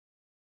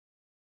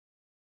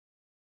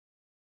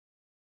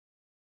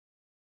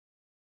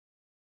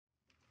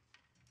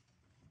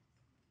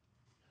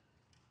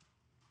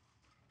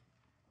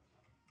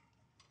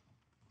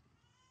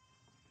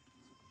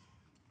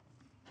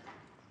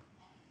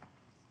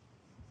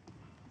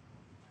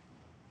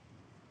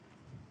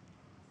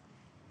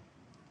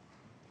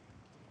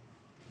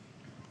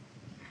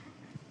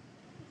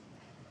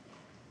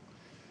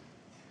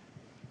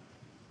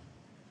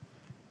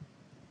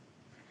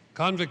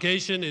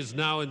Convocation is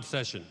now in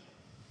session.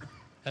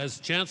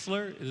 As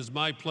Chancellor, it is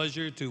my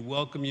pleasure to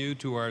welcome you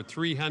to our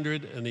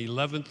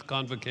 311th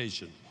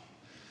Convocation.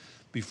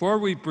 Before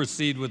we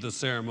proceed with the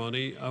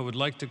ceremony, I would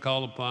like to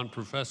call upon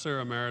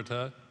Professor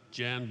Emerita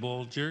Jan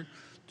Bolger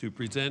to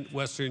present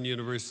Western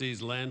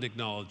University's land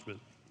acknowledgement.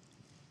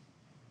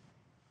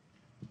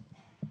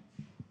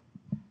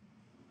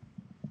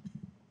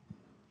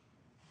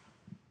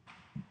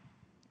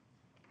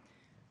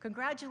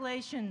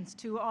 Congratulations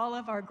to all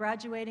of our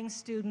graduating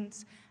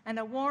students, and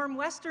a warm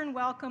Western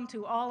welcome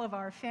to all of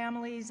our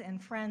families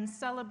and friends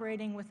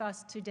celebrating with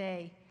us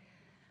today.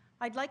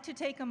 I'd like to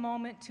take a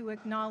moment to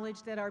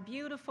acknowledge that our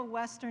beautiful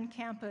Western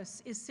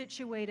campus is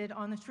situated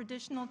on the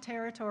traditional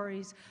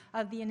territories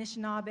of the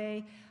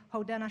Anishinaabe,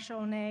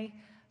 Haudenosaunee,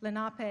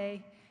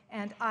 Lenape,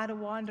 and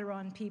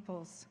Attawandaron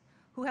peoples,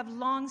 who have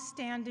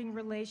long-standing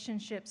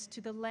relationships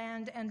to the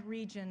land and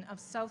region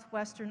of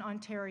southwestern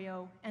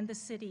Ontario and the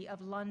City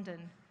of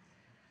London.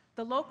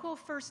 The local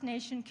First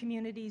Nation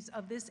communities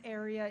of this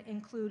area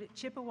include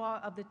Chippewa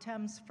of the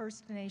Thames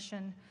First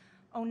Nation,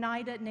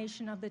 Oneida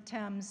Nation of the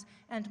Thames,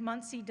 and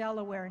Munsee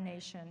Delaware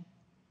Nation.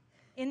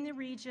 In the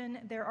region,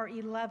 there are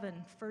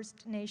 11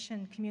 First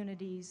Nation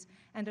communities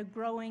and a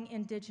growing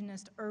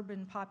Indigenous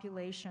urban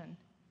population.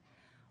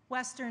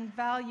 Western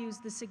values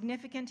the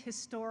significant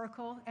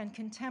historical and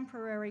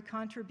contemporary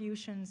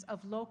contributions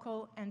of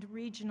local and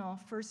regional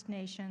First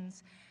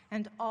Nations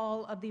and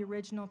all of the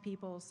original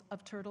peoples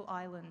of Turtle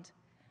Island.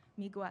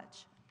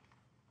 Miigwech.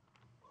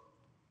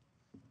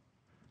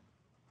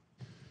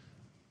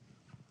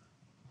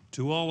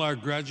 To all our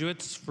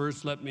graduates,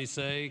 first let me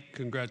say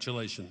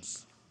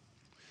congratulations.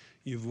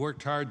 You've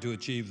worked hard to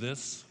achieve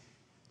this.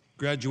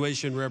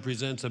 Graduation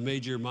represents a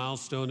major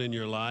milestone in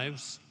your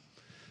lives.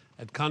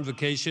 At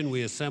Convocation,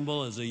 we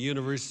assemble as a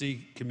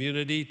university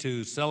community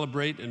to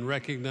celebrate and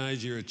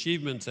recognize your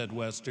achievements at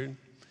Western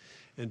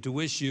and to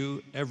wish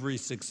you every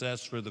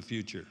success for the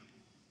future.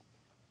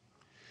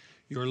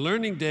 Your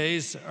learning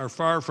days are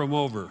far from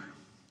over.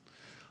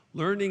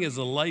 Learning is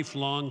a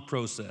lifelong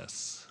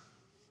process.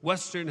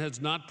 Western has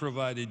not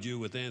provided you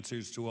with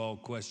answers to all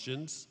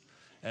questions.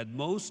 At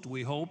most,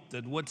 we hope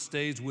that what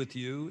stays with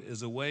you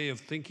is a way of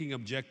thinking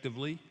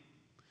objectively,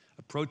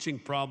 approaching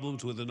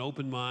problems with an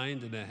open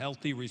mind and a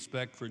healthy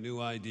respect for new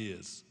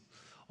ideas,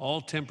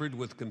 all tempered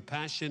with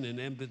compassion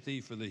and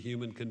empathy for the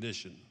human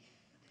condition.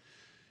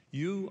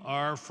 You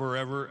are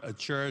forever a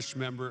cherished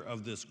member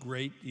of this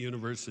great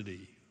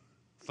university,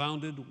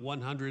 founded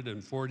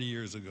 140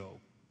 years ago.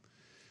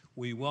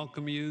 We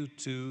welcome you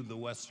to the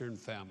Western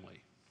family.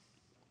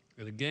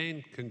 And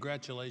again,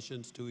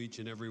 congratulations to each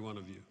and every one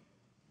of you.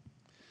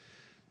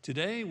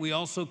 Today, we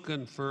also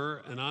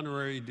confer an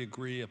honorary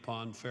degree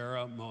upon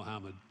Farah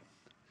Mohamed,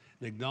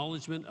 an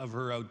acknowledgement of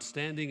her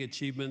outstanding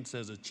achievements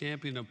as a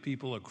champion of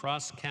people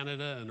across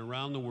Canada and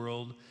around the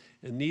world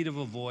in need of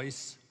a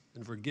voice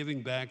and for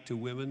giving back to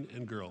women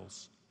and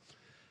girls.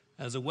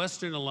 As a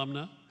Western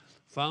alumna,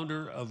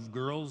 founder of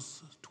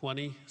Girls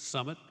 20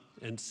 Summit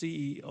and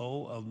CEO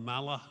of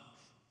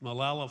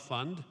Malala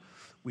Fund,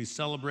 we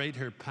celebrate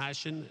her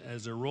passion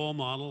as a role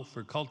model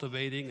for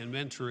cultivating and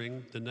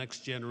mentoring the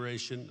next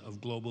generation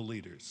of global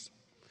leaders.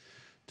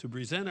 To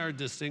present our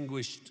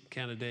distinguished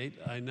candidate,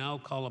 I now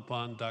call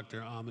upon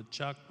Dr. Amit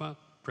Chakma,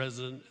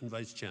 President and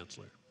Vice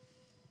Chancellor.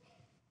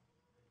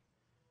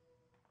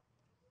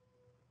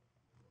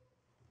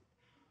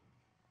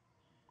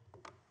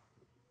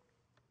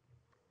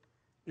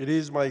 It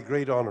is my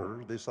great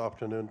honor this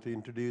afternoon to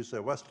introduce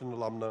a Western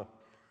alumna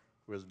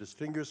who has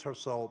distinguished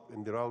herself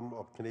in the realm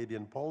of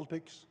Canadian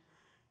politics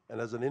and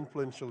as an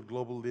influential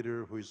global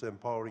leader who is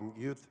empowering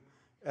youth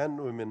and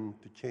women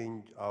to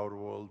change our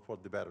world for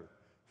the better.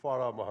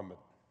 Farah Mohamed.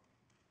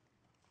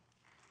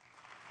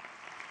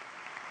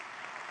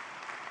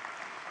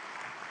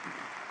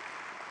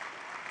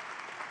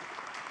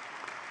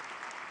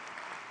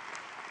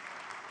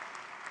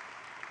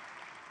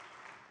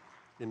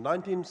 In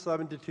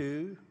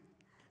 1972,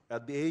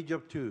 at the age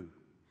of 2,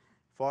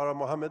 Farah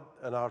Mohamed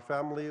and our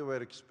family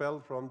were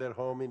expelled from their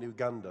home in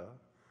Uganda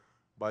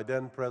by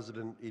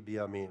then-President Idi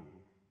Amin.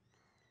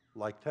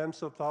 Like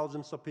tens of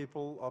thousands of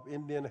people of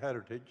Indian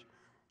heritage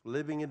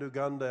living in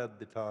Uganda at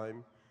the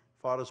time,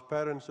 Farah's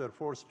parents were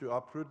forced to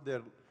uproot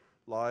their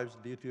lives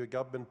due to a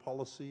government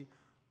policy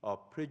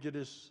of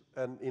prejudice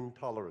and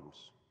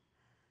intolerance.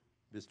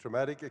 This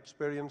traumatic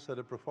experience had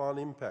a profound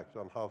impact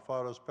on how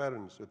Farah's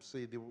parents would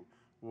see the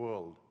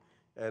world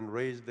and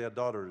raise their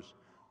daughters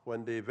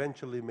when they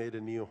eventually made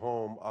a new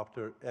home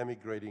after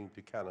emigrating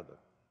to Canada.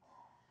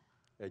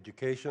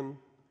 Education,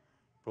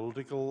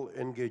 political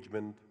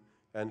engagement,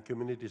 and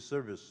community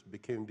service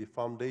became the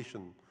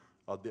foundation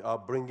of the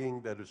upbringing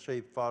that would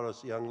shape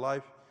Farah's young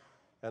life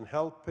and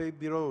help pave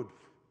the road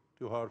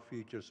to her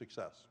future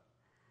success.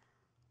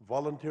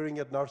 Volunteering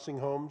at nursing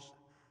homes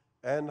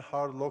and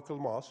her local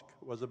mosque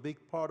was a big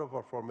part of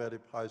her formative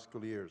high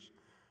school years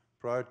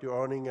prior to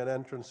earning an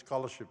entrance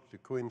scholarship to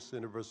Queen's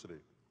University.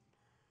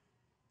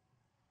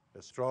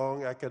 A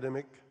strong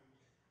academic,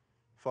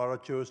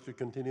 Farah chose to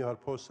continue her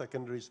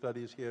post-secondary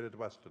studies here at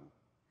Western,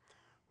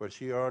 where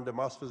she earned a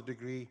master's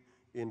degree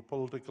in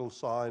political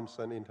science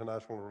and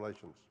international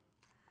relations.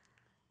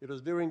 It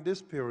was during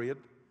this period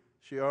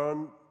she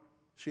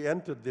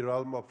entered the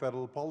realm of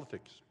federal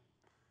politics,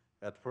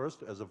 at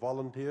first as a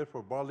volunteer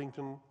for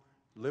Burlington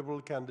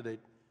Liberal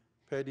candidate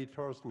Paddy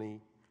Torsney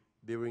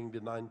during the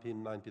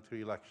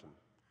 1993 election,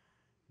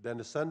 then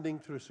ascending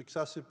through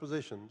successive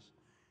positions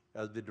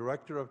as the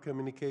Director of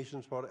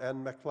Communications for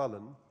Anne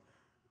McClellan,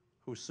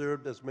 who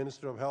served as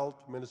Minister of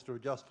Health, Minister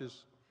of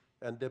Justice,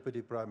 and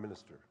Deputy Prime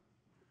Minister.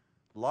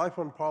 Life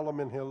on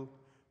Parliament Hill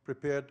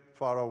prepared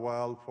Farah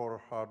well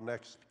for her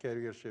next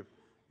career shift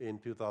in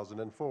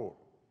 2004,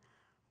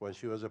 when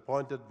she was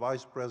appointed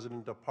Vice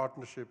President of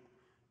Partnership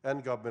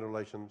and Government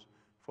Relations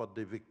for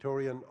the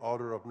Victorian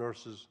Order of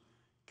Nurses,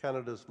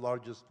 Canada's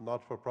largest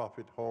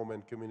not-for-profit home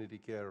and community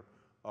care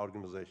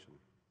organization.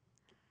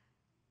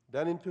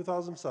 Then in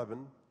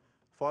 2007,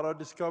 Farah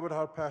discovered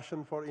her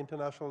passion for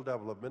international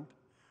development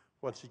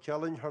when she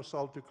challenged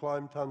herself to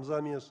climb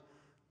Tanzania's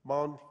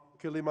Mount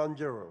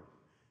Kilimanjaro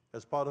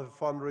as part of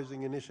a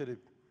fundraising initiative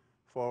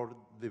for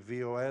the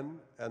VON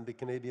and the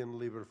Canadian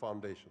Liver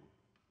Foundation.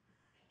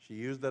 She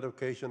used that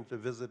occasion to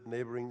visit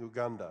neighboring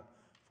Uganda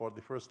for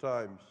the first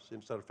time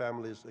since her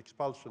family's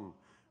expulsion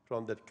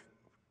from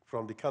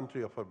the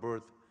country of her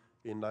birth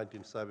in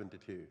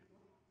 1972.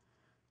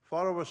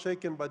 Farah was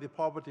shaken by the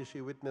poverty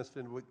she witnessed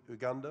in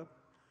Uganda,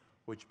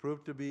 which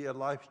proved to be a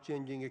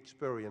life-changing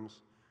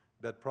experience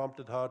that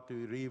prompted her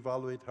to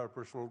reevaluate her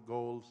personal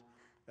goals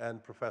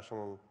and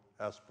professional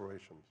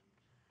aspirations.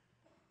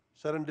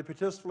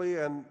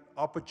 Serendipitously, an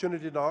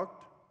opportunity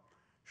knocked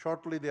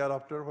shortly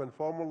thereafter when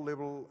former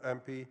Liberal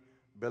MP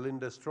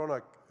Belinda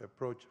Stronach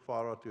approached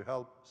Farah to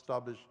help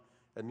establish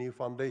a new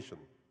foundation,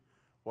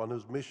 one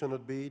whose mission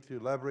would be to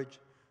leverage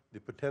the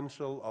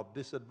potential of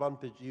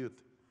disadvantaged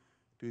youth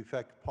to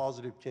effect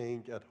positive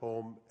change at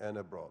home and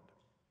abroad.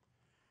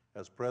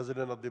 As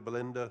president of the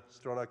Belinda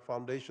Stronach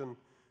Foundation,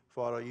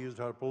 Farah used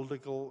her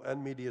political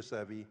and media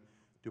savvy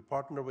to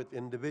partner with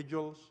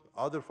individuals,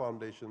 other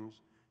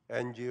foundations,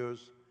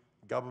 NGOs,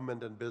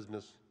 government and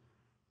business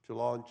to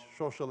launch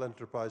social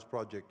enterprise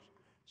projects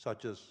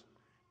such as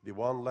the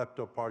One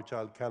Laptop Per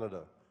Child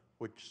Canada,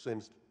 which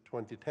since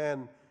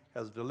 2010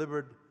 has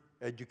delivered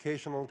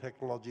educational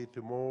technology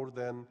to more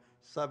than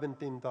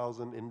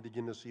 17,000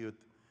 Indigenous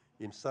youth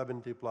in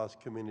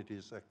 70+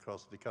 communities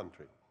across the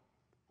country.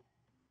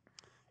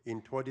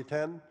 In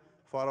 2010,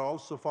 Farah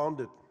also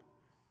founded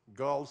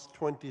Girls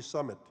 20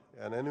 Summit,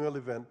 an annual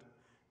event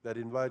that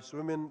invites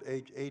women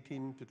aged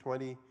 18 to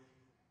 20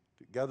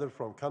 together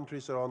from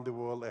countries around the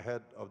world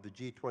ahead of the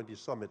G20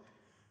 Summit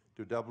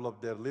to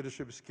develop their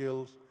leadership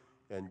skills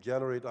and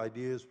generate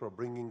ideas for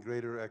bringing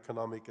greater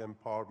economic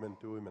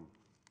empowerment to women.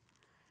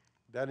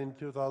 Then in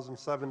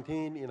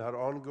 2017, in her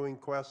ongoing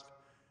quest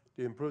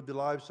to improve the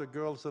lives of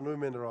girls and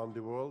women around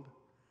the world,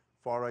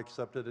 Farah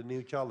accepted a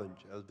new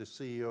challenge as the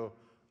CEO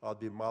of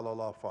the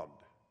Malala Fund.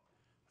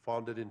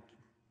 Founded in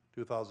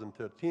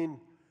 2013,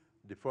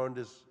 the fund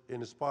is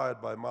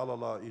inspired by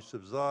Malala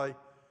Yousafzai,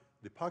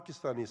 the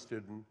Pakistani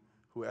student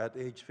who at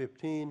age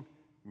 15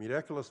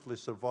 miraculously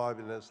survived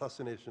an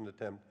assassination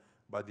attempt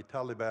by the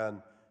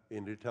Taliban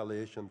in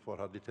retaliation for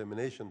her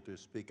determination to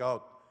speak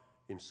out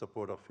in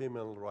support of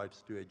female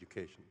rights to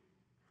education.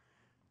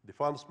 The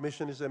fund's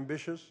mission is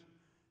ambitious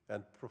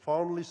and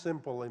profoundly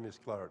simple in its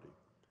clarity: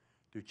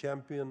 to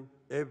champion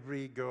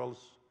every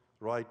girl's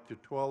right to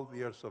 12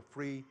 years of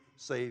free,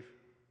 safe,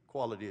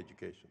 quality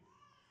education.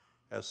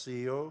 As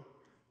CEO,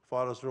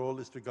 Farah's role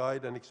is to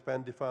guide and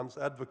expand the fund's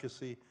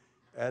advocacy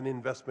and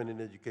investment in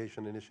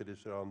education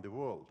initiatives around the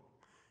world,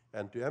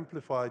 and to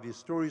amplify the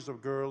stories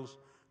of girls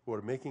who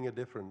are making a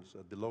difference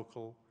at the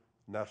local,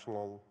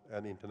 national,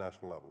 and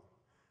international level.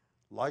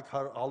 Like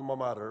her alma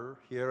mater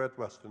here at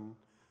Western,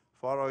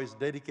 Farah is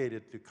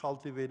dedicated to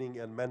cultivating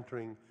and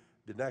mentoring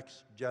the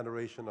next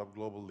generation of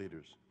global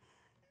leaders.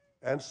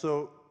 And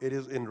so it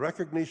is in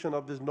recognition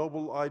of these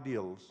noble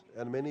ideals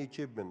and many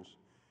achievements,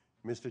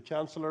 Mr.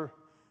 Chancellor,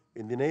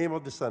 in the name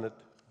of the Senate,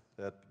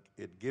 that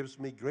it gives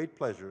me great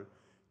pleasure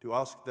to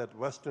ask that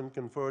Western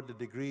confer the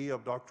degree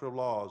of Doctor of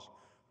Laws,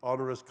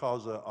 honoris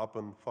causa,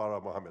 upon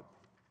Farah Mohamed.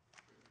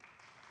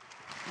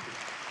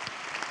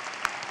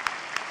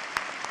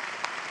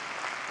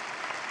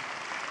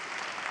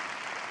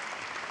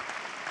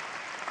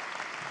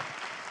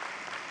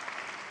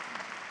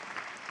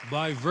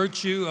 By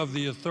virtue of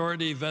the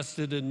authority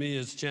vested in me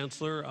as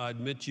Chancellor, I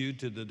admit you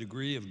to the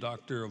degree of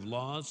Doctor of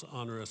Laws,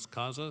 honoris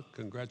causa.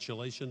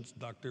 Congratulations,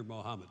 Dr.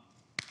 Mohamed.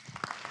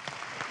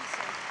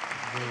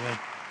 Very well.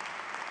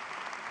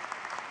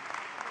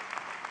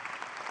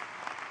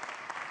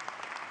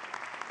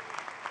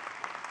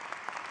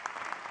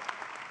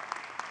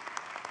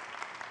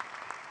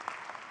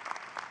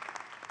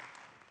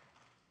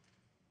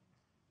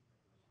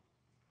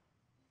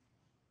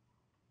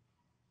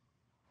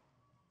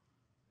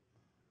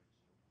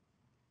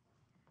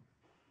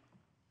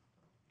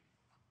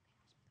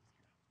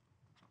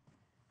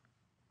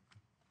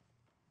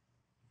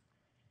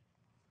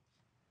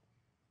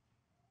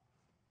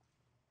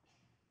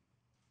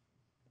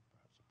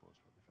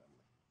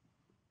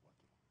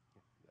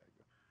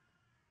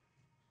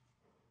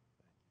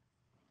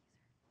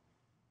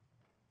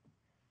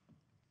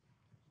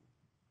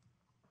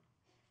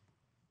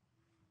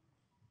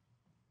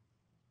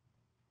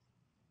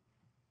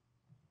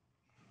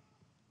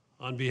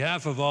 On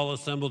behalf of all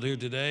assembled here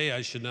today,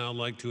 I should now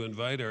like to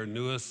invite our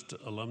newest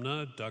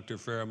alumna, Dr.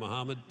 Farah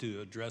Mohamed,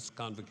 to address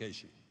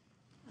Convocation.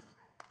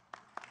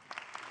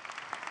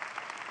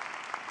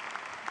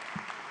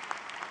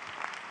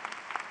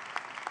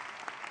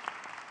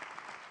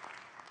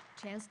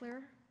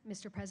 Chancellor,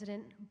 Mr.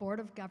 President, Board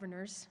of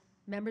Governors,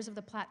 members of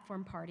the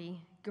Platform Party,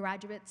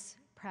 graduates,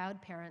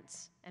 proud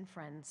parents, and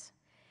friends,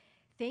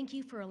 thank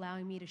you for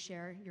allowing me to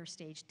share your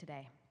stage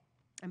today.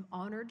 I'm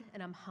honored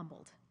and I'm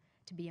humbled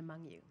to be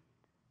among you.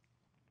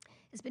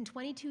 It's been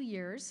 22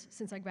 years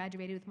since I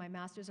graduated with my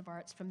Master's of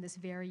Arts from this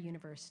very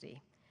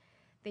university.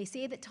 They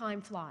say that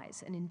time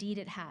flies, and indeed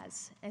it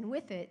has, and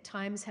with it,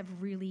 times have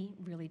really,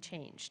 really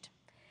changed.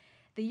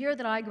 The year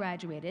that I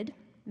graduated,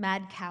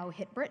 mad cow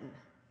hit Britain.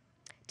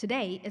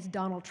 Today, it's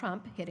Donald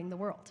Trump hitting the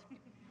world.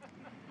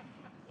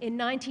 In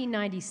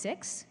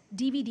 1996,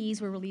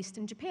 DVDs were released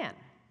in Japan.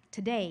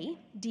 Today,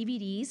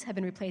 DVDs have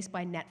been replaced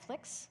by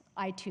Netflix,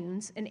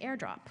 iTunes, and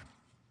AirDrop.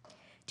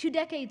 2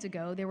 decades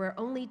ago, there were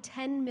only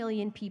 10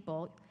 million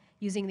people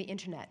using the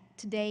internet.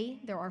 Today,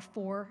 there are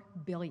 4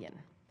 billion.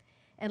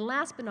 And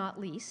last but not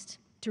least,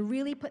 to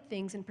really put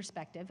things in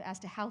perspective as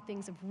to how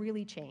things have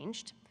really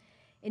changed,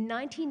 in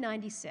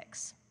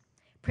 1996,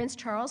 Prince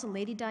Charles and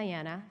Lady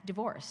Diana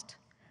divorced,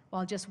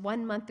 while just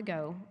 1 month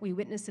ago, we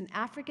witnessed an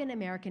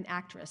African-American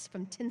actress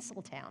from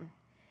Tinseltown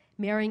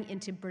marrying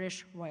into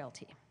British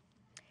royalty.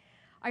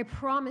 I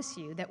promise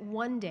you that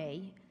one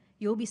day,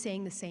 you'll be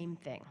saying the same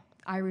thing.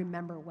 I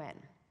remember when.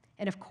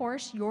 And of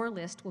course, your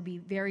list will be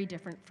very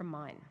different from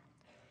mine.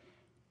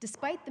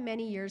 Despite the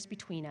many years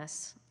between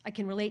us, I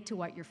can relate to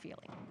what you're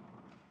feeling.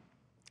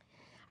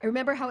 I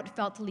remember how it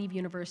felt to leave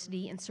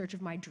university in search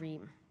of my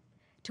dream,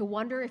 to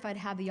wonder if I'd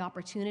have the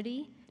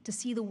opportunity to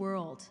see the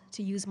world,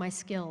 to use my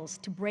skills,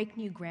 to break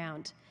new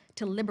ground,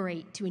 to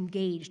liberate, to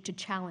engage, to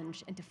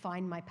challenge, and to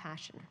find my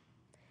passion.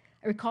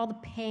 I recall the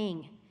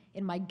pang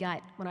in my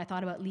gut when I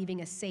thought about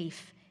leaving a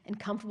safe and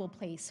comfortable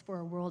place for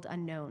a world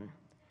unknown.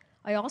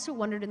 I also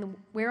wondered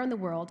where in the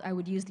world I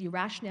would use the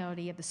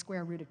irrationality of the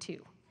square root of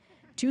 2.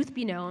 Truth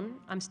be known,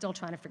 I'm still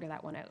trying to figure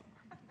that one out.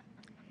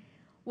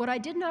 What I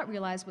did not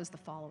realize was the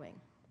following,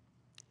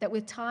 that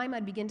with time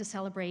I'd begin to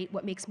celebrate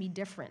what makes me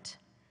different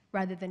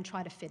rather than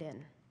try to fit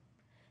in.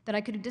 That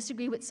I could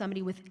disagree with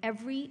somebody with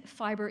every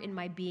fiber in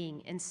my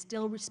being and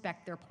still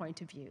respect their point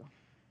of view.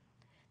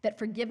 That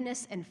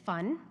forgiveness and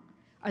fun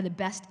are the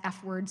best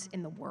F words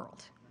in the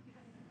world.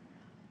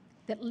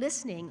 That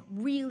listening,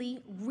 really,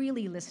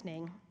 really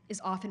listening, is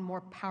often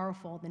more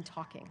powerful than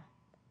talking.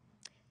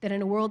 That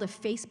in a world of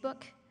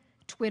Facebook,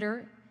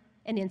 Twitter,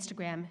 and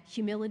Instagram,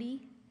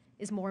 humility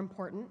is more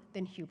important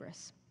than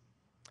hubris.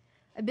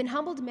 I've been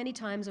humbled many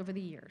times over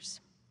the years.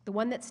 The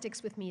one that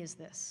sticks with me is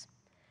this.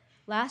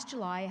 Last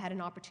July, I had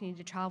an opportunity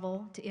to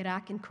travel to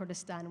Iraq and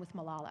Kurdistan with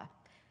Malala,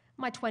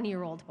 my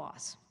 20-year-old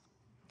boss.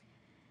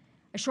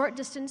 A short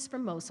distance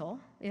from Mosul,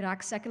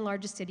 Iraq's second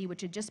largest city,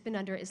 which had just been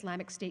under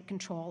Islamic State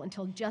control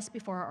until just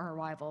before our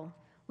arrival,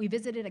 we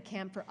visited a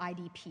camp for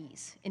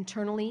IDPs,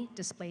 internally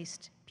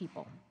displaced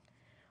people.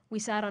 We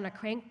sat on a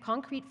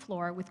concrete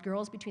floor with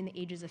girls between the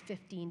ages of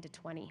 15 to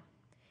 20,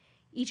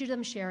 each of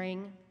them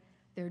sharing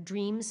their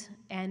dreams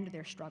and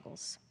their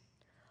struggles.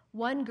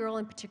 One girl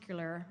in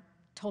particular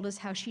told us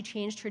how she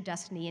changed her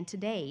destiny, and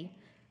today,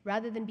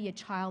 rather than be a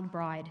child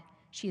bride,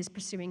 she is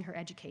pursuing her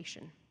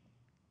education.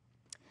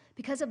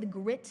 Because of the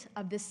grit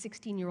of this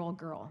 16-year-old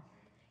girl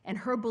and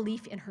her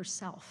belief in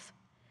herself,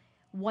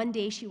 one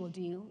day she will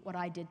do what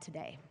I did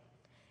today.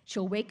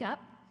 She'll wake up,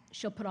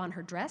 she'll put on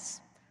her dress,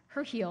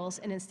 her heels,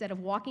 and instead of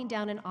walking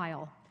down an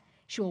aisle,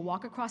 she will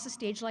walk across a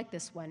stage like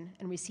this one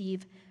and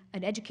receive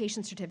an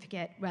education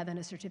certificate rather than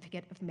a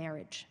certificate of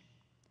marriage.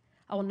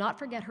 I will not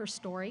forget her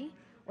story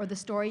or the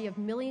story of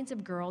millions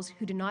of girls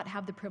who do not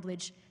have the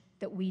privilege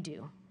that we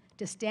do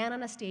to stand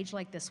on a stage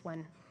like this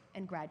one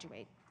and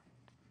graduate.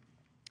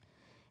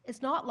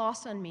 It's not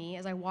lost on me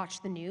as I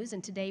watch the news,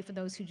 and today, for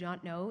those who do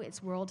not know,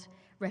 it's World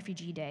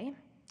Refugee Day.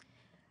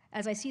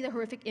 As I see the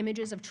horrific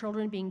images of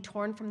children being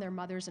torn from their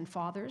mothers and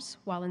fathers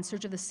while in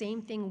search of the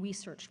same thing we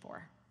search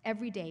for,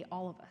 every day,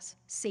 all of us,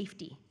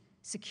 safety,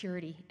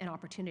 security, and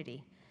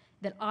opportunity,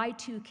 that I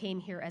too came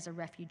here as a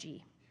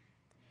refugee.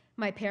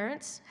 My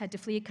parents had to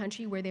flee a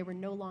country where they were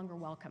no longer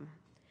welcome.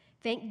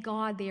 Thank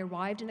God they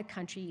arrived in a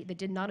country that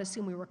did not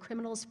assume we were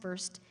criminals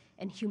first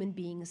and human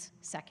beings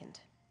second.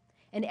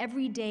 And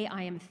every day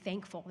I am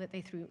thankful that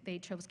they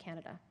chose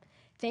Canada.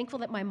 Thankful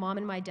that my mom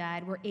and my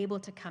dad were able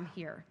to come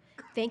here.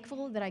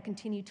 Thankful that I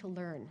continue to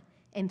learn,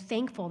 and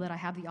thankful that I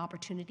have the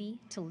opportunity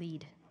to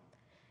lead.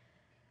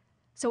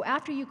 So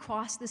after you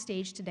cross the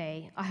stage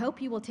today, I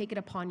hope you will take it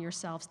upon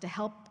yourselves to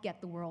help get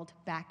the world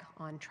back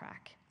on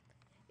track.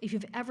 If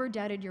you've ever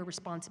doubted your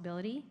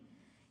responsibility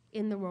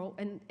in the role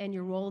and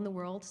your role in the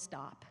world,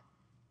 stop.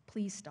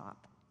 Please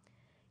stop.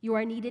 You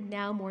are needed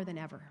now more than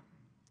ever.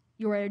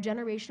 You are a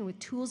generation with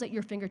tools at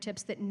your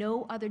fingertips that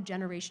no other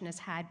generation has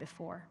had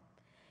before.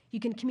 You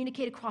can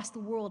communicate across the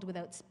world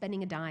without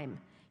spending a dime.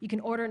 You can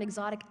order an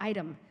exotic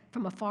item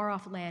from a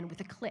far-off land with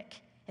a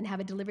click and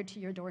have it delivered to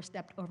your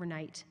doorstep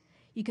overnight.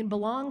 You can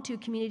belong to a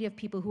community of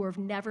people who have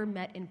never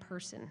met in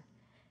person.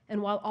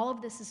 And while all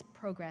of this is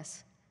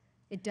progress,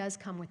 it does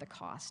come with a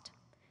cost.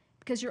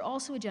 Because you're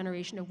also a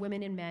generation of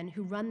women and men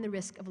who run the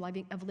risk of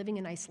living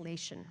in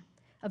isolation,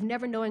 of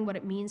never knowing what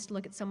it means to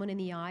look at someone in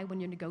the eye when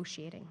you're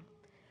negotiating,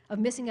 of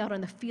missing out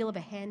on the feel of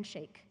a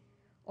handshake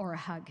or a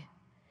hug.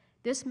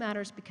 This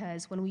matters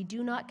because when we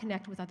do not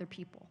connect with other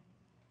people,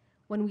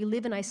 when we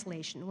live in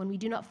isolation, when we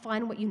do not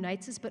find what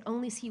unites us but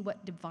only see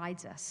what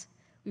divides us,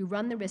 we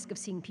run the risk of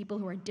seeing people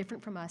who are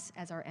different from us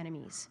as our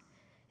enemies.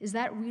 Is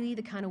that really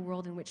the kind of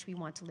world in which we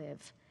want to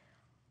live?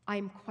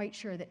 I'm quite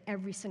sure that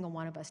every single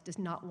one of us does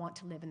not want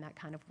to live in that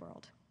kind of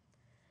world.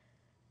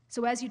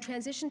 So as you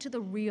transition to the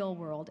real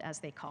world, as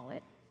they call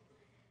it,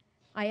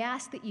 I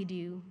ask that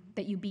you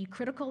be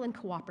critical and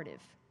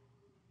cooperative,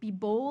 be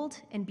bold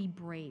and be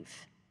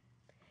brave,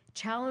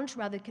 challenge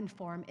rather than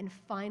conform, and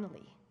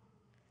finally,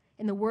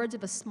 in the words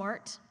of a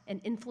smart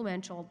and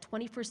influential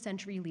 21st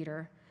century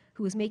leader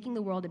who is making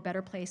the world a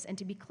better place, and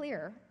to be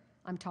clear,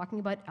 I'm talking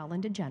about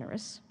Ellen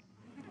DeGeneres,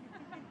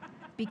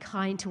 be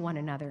kind to one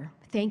another.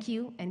 Thank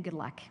you and good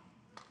luck.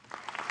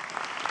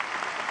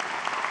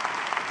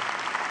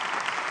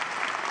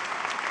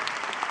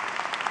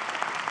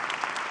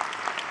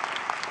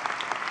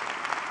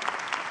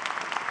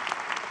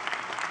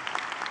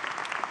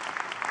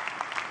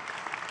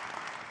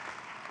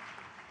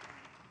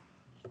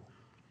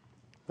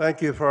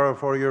 Thank you, Farah,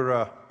 for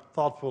your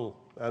thoughtful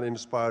and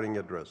inspiring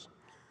address.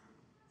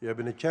 You have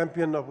been a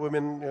champion of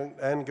women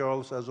and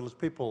girls as well as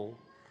people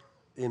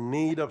in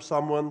need of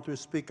someone to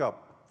speak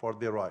up for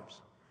their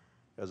rights.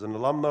 As an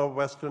alumna of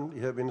Western,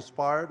 you have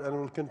inspired and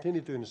will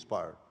continue to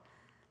inspire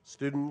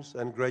students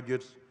and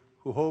graduates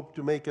who hope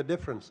to make a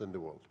difference in the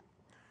world.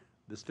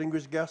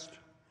 Distinguished guests,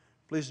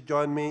 please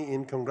join me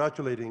in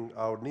congratulating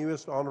our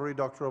newest Honorary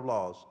Doctor of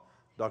Laws,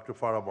 Dr.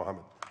 Farah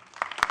Mohamed.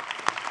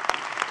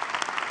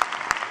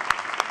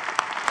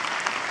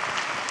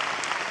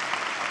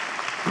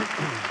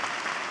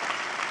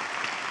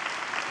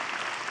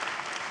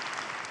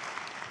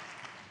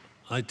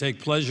 I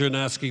take pleasure in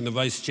asking the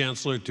Vice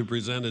Chancellor to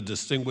present a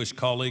distinguished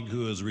colleague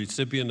who is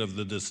recipient of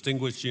the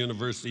Distinguished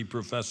University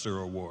Professor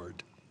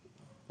Award.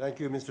 Thank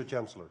you, Mr.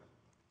 Chancellor.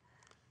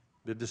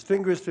 The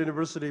Distinguished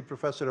University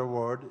Professor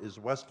Award is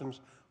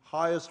Western's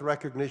highest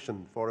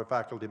recognition for a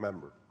faculty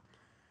member.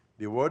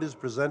 The award is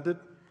presented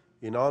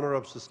in honor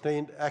of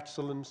sustained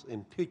excellence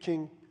in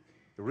teaching,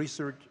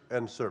 research,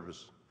 and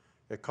service,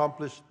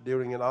 accomplished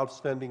during an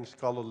outstanding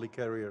scholarly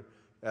career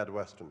at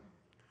Western.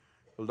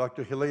 Will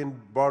Dr.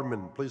 Helene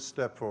Barman please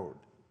step forward?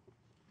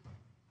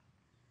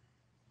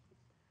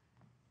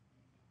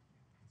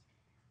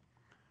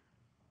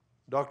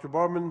 Dr.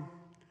 Barman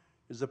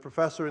is a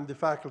professor in the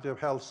Faculty of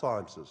Health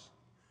Sciences,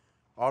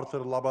 Arthur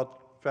Labat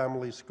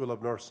Family School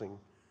of Nursing,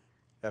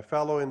 a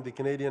fellow in the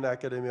Canadian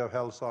Academy of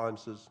Health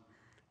Sciences,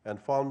 and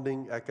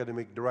founding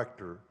academic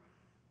director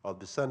of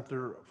the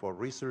Center for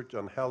Research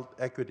on Health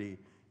Equity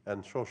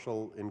and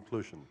Social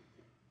Inclusion.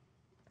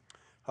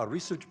 Her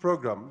research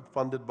program,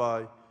 funded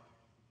by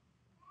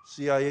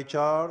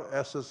CIHR,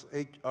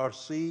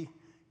 SSHRC,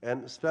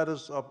 and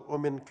Status of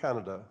Women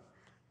Canada,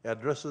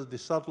 addresses the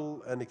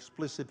subtle and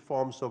explicit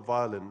forms of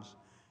violence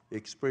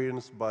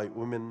experienced by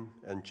women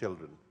and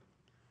children.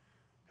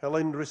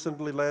 Helen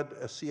recently led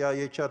a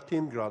CIHR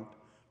team grant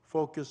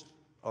focused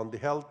on the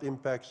health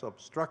impacts of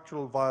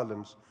structural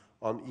violence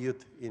on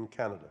youth in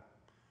Canada.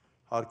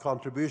 Her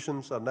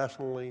contributions are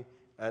nationally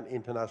and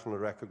internationally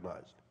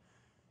recognized,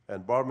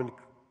 and Barman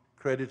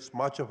credits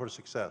much of her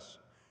success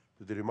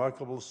to the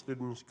remarkable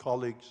students,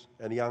 colleagues,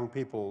 and young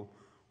people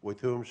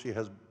with whom she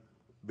has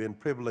been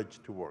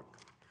privileged to work.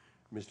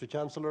 Mr.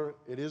 Chancellor,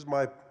 it is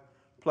my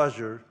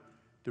pleasure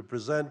to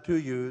present to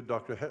you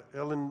Dr.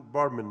 Helen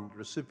Barman,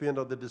 recipient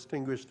of the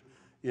Distinguished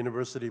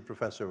University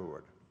Professor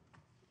Award.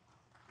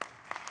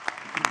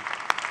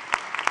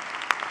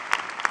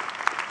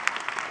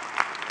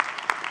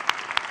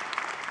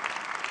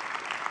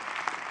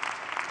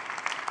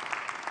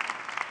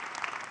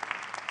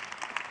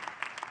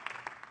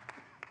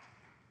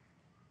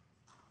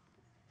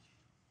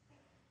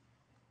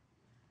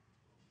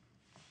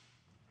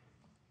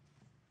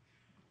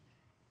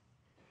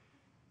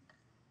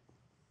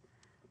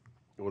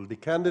 Will the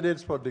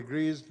candidates for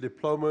degrees,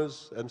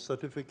 diplomas, and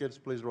certificates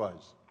please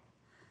rise?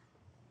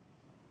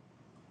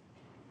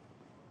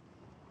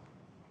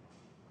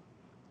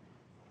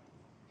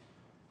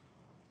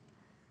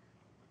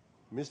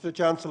 Mr.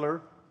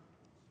 Chancellor,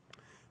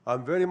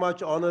 I'm very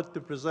much honored to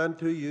present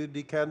to you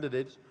the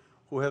candidates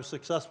who have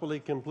successfully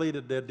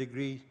completed their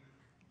degree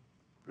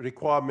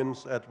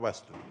requirements at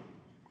Western.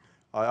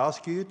 I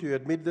ask you to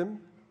admit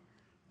them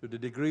to the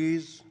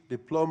degrees,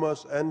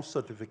 diplomas, and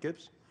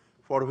certificates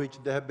for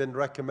which they have been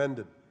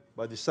recommended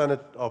by the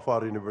Senate of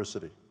our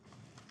university.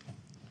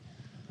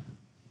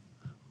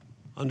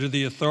 Under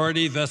the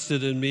authority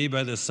vested in me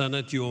by the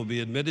Senate, you will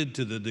be admitted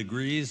to the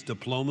degrees,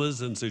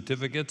 diplomas, and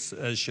certificates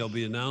as shall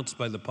be announced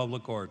by the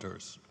public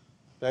orators.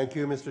 Thank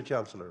you, Mr.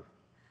 Chancellor.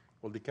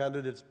 Will the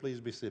candidates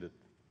please be seated?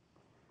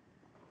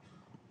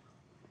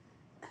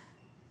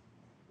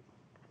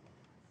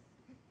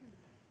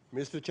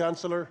 Mr.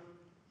 Chancellor,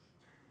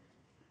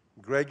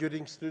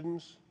 graduating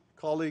students,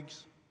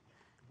 colleagues,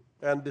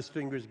 and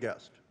distinguished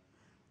guests,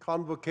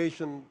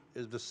 Convocation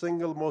is the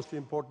single most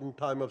important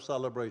time of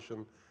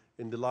celebration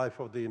in the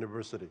life of the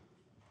university.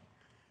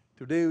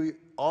 Today, we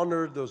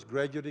honor those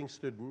graduating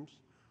students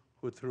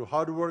who, through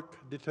hard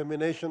work,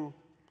 determination,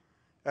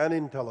 and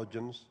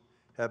intelligence,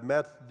 have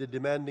met the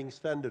demanding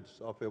standards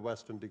of a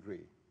Western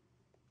degree.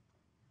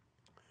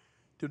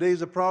 Today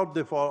is a proud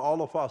day for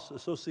all of us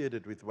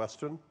associated with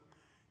Western,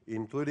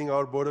 including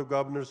our Board of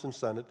Governors and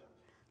Senate,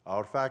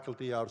 our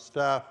faculty, our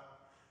staff,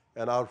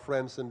 and our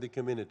friends in the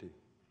community.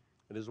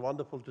 It is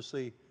wonderful to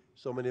see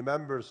so many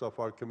members of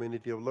our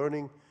community of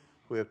learning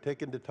who have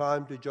taken the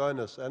time to join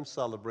us and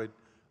celebrate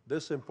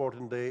this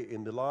important day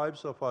in the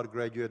lives of our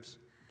graduates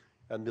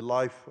and the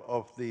life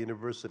of the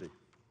university.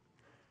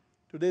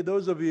 Today,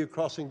 those of you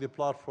crossing the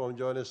platform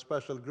join a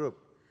special group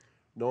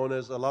known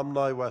as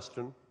Alumni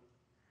Western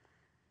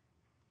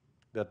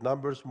that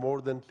numbers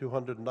more than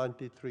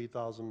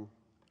 293,000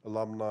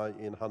 alumni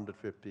in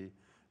 150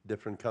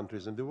 different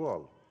countries in the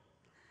world.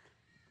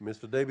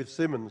 Mr. David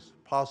Simmons,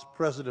 past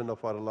president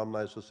of our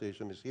Alumni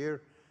Association, is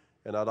here,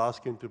 and I'd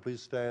ask him to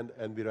please stand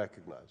and be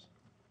recognized.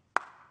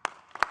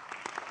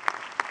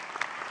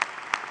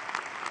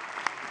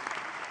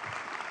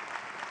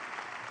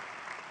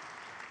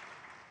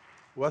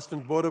 Western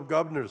Board of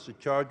Governors is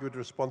charged with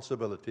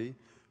responsibility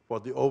for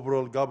the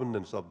overall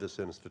governance of this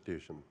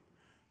institution.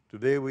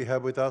 Today we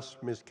have with us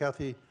Ms.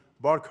 Kathy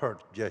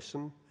Barkhart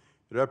Jason,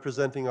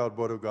 representing our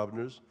Board of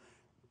Governors,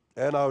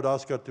 and I would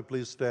ask her to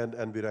please stand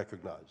and be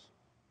recognized.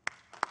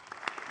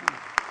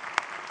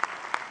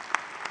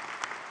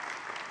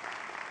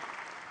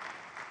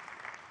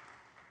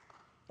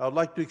 I would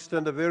like to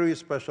extend a very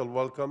special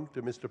welcome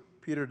to Mr.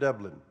 Peter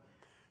Devlin,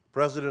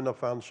 President of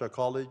Fanshawe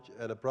College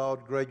and a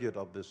proud graduate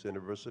of this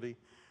university,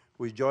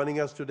 who is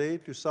joining us today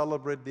to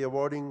celebrate the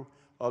awarding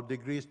of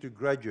degrees to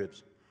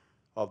graduates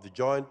of the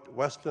joint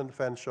Western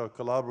Fanshawe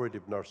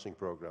Collaborative Nursing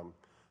Program.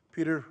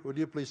 Peter, would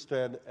you please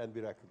stand and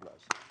be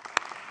recognized?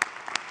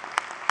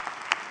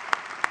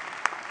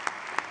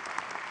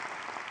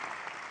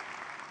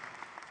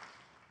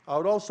 I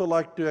would also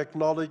like to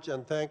acknowledge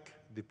and thank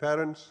the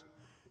parents,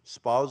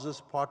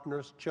 spouses,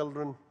 partners,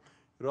 children,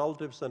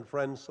 relatives, and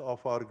friends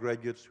of our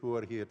graduates who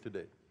are here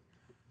today.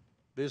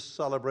 This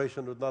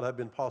celebration would not have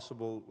been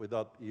possible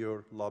without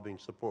your loving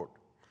support.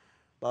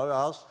 Now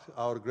I ask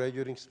our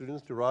graduating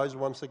students to rise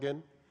once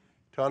again,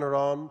 turn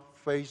around,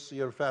 face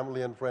your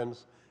family and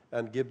friends,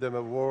 and give them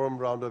a warm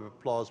round of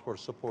applause for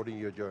supporting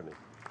your journey.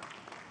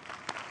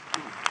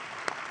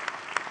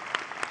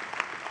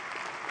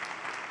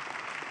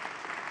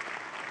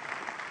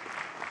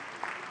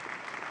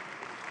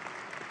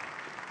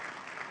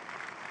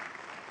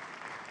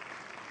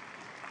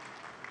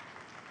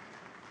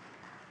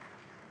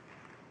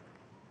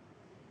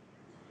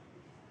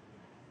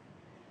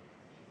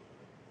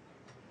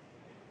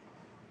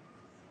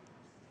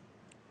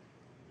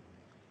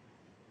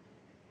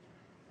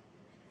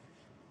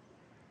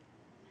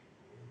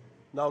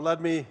 Now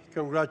let me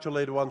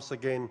congratulate once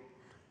again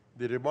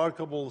the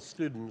remarkable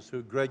students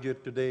who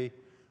graduate today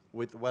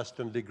with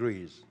Western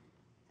degrees.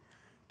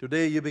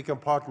 Today you become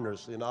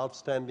partners in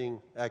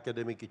outstanding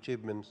academic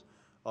achievements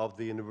of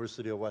the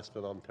University of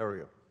Western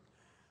Ontario.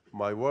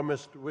 My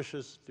warmest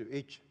wishes to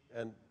each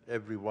and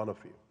every one of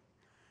you.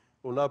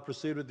 We'll now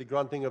proceed with the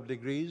granting of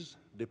degrees,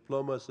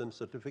 diplomas, and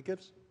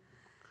certificates.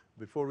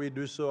 Before we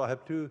do so, I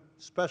have two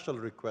special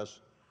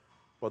requests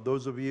for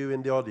those of you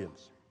in the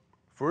audience.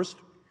 First,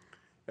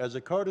 as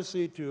a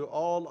courtesy to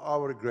all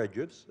our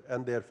graduates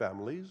and their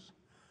families,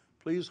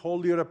 please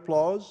hold your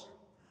applause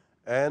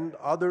and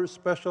other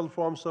special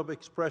forms of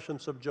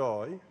expressions of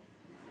joy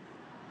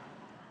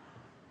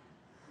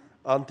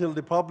until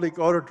the public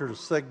orators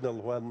signal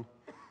when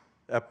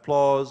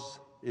applause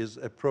is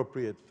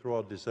appropriate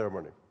throughout the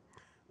ceremony.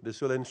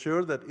 This will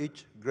ensure that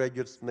each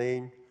graduate's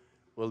name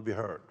will be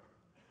heard.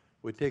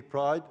 We take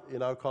pride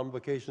in our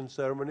convocation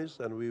ceremonies,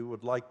 and we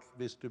would like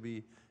this to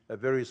be a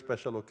very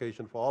special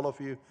occasion for all of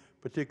you,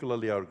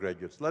 particularly our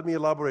graduates. Let me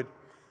elaborate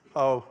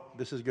how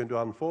this is going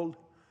to unfold.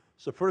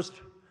 So first,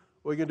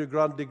 we're going to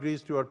grant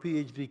degrees to our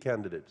PhD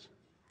candidates.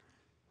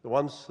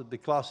 Once the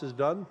class is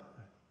done,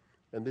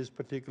 and this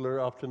particular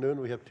afternoon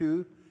we have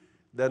two,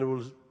 then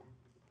we'll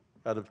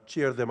kind of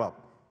cheer them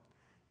up.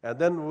 And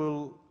then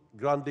we'll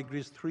grant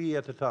degrees 3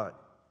 at a time.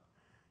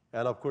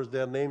 And of course,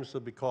 their names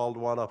will be called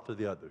one after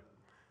the other.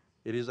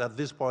 It is at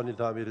this point in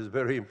time, it is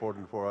very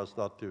important for us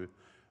not to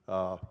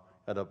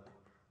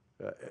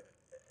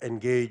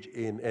engage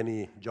in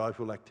any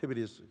joyful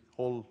activities.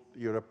 Hold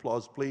your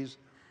applause, please,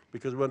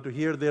 because we want to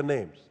hear their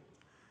names.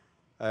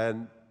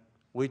 And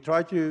we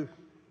try to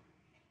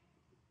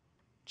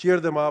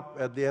cheer them up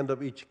at the end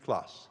of each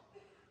class.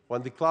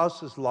 When the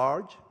class is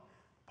large,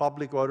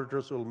 public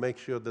orators will make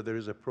sure that there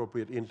is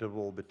appropriate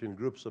interval between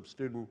groups of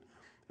students,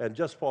 and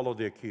just follow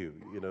their cue.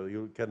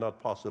 You cannot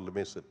possibly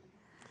miss it.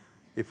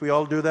 If we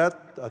all do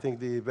that, I think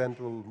the event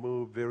will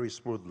move very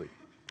smoothly.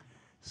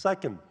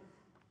 Second,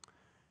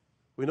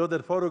 we know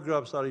that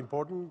photographs are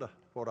important.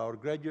 for our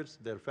graduates,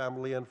 their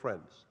family, and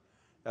friends.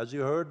 As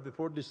you heard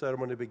before the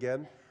ceremony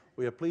began,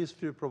 we are pleased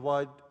to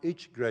provide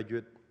each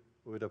graduate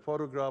with a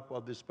photograph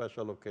of this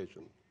special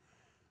occasion.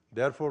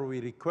 Therefore, we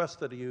request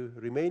that you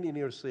remain in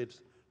your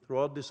seats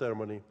throughout the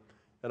ceremony,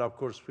 and of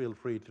course, feel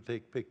free to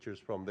take pictures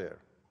from there.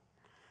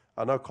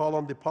 I now call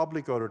on the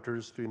public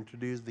orators to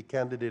introduce the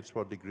candidates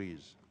for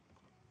degrees.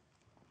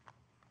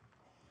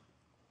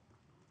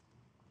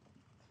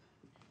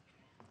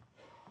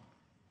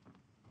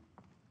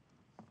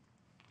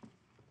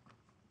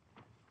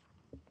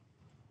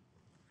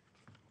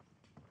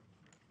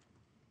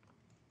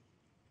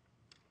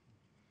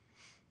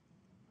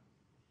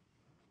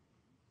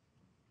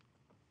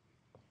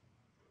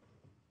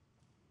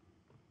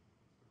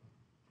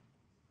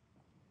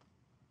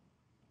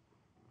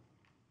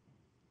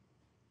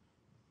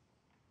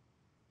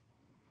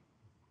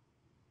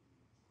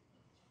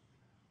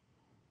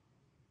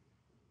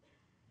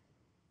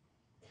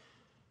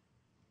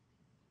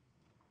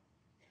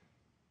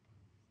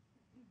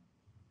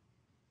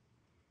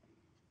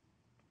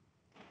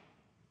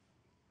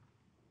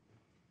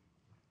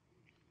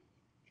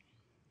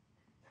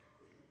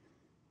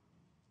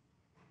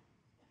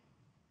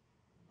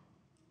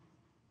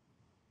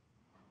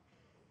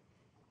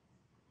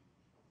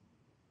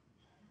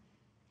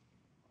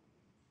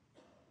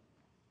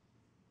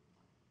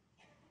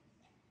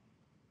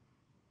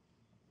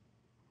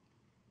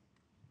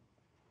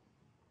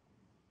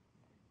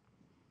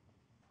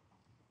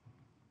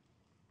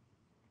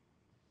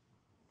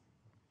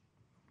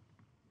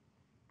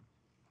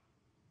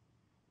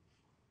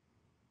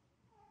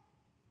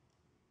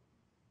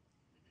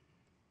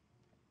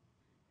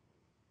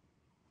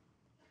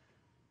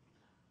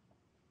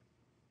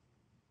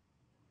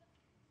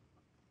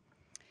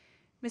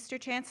 Mr.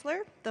 Chancellor,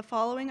 the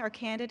following are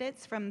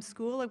candidates from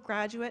School of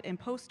Graduate and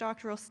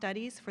Postdoctoral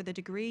Studies for the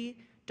degree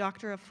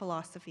Doctor of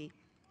Philosophy.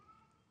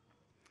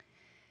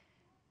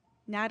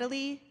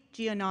 Natalie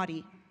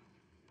Giannotti.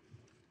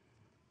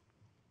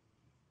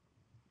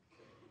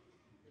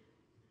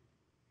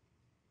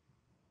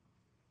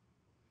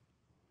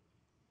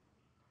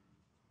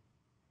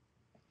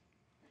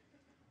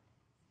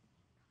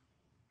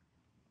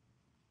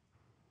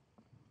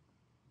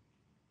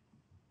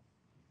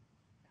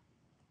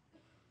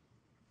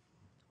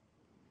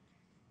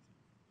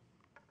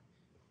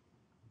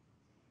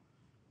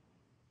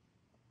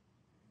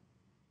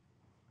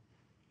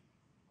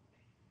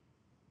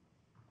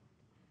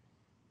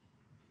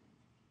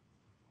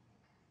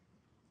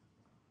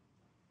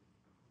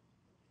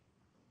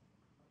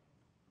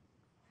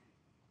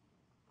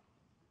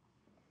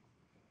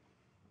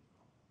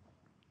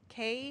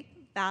 Kay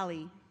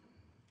Valley.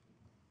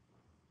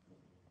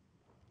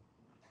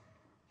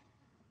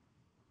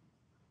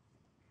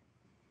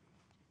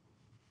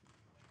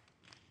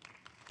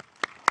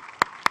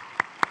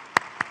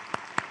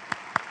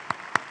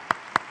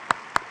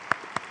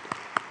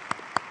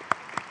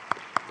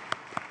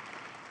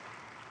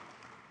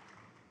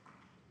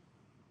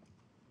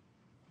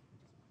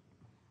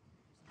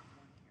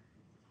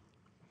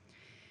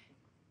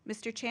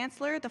 Mr.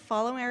 Chancellor, the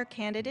following are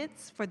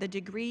candidates for the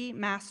degree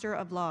Master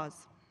of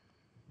Laws.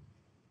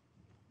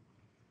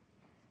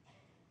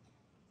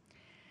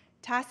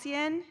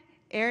 Tassian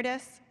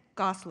Erdes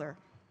Gosler.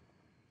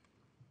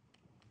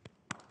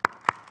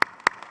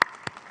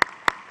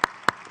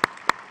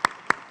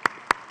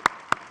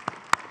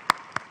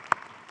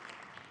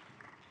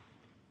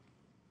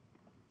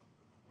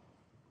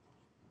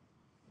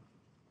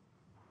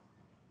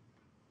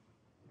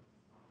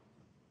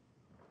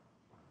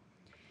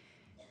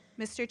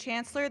 Mr.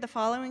 Chancellor, the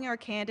following are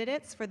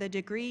candidates for the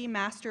degree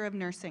Master of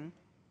Nursing.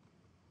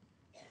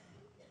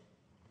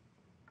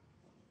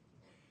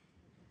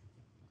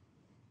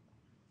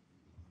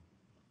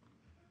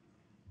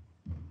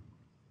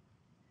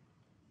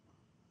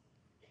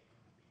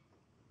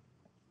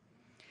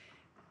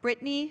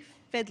 Brittany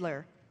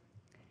Fiddler.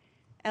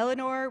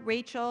 Eleanor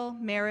Rachel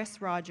Maris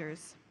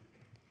Rogers.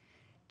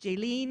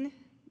 Jaylene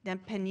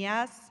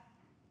Dempeñas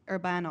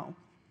Urbano.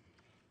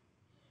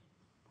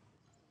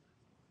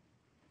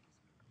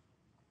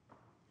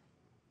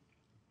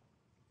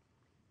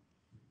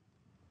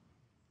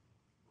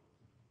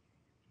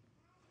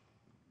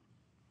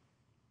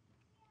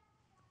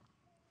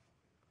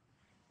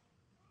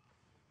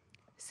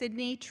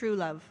 Sydney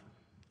Truelove.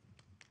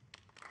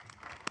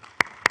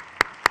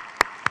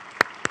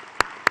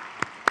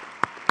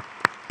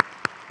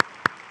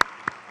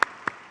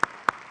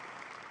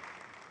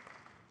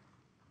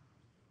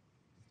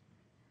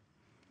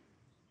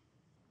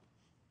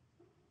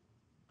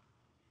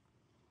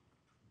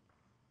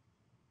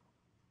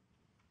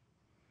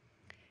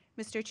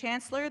 Mr.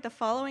 Chancellor, the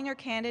following are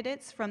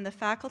candidates from the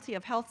Faculty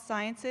of Health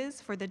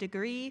Sciences for the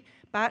degree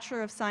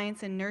Bachelor of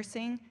Science in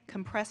Nursing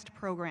compressed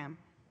program.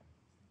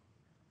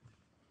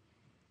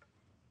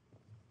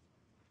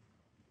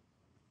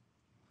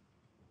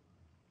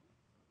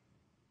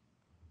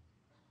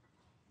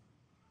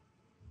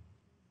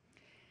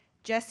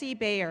 Jessie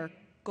Bayer,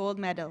 gold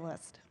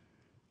medalist.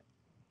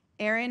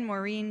 Erin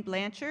Maureen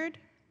Blanchard.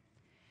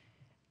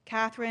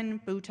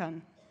 Catherine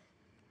Bouton.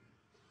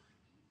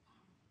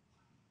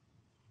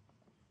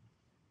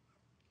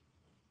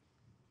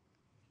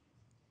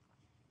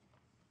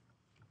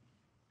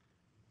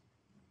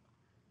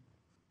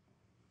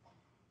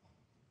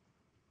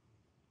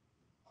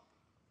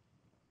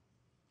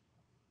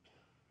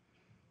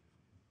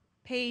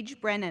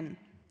 Paige Brennan,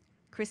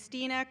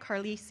 Christina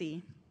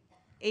Carlisi,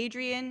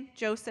 Adrian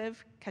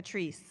Joseph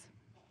Catrice.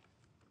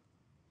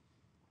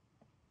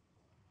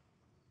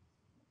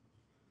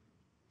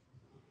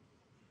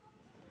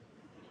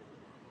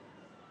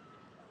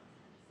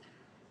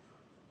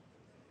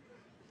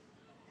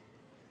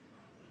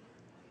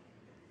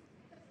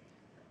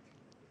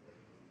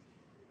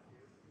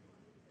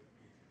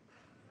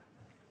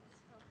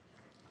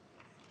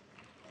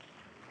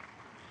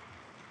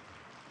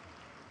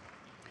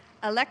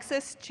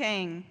 Alexis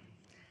Chang,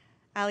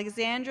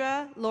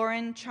 Alexandra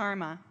Lauren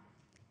Charma,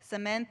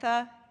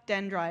 Samantha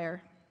Dendryer.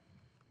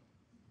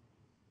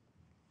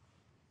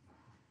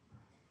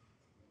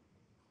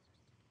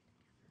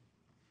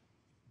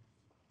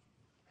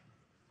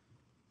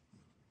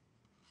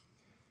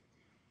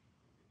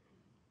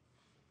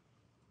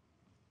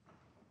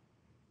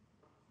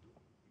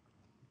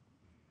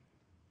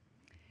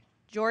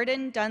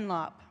 Jordan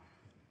Dunlop,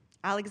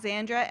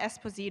 Alexandra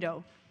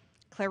Esposito,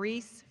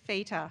 Clarice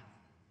Feta.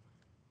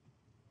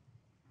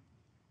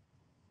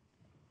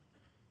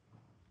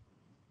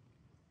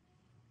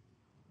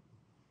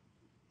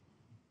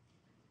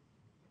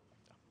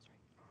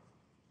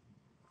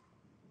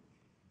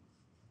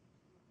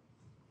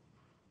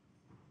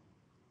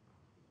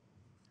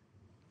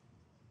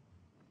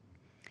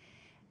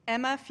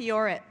 Emma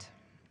Fioret,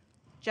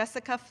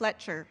 Jessica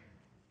Fletcher,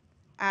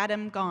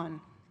 Adam Gahn.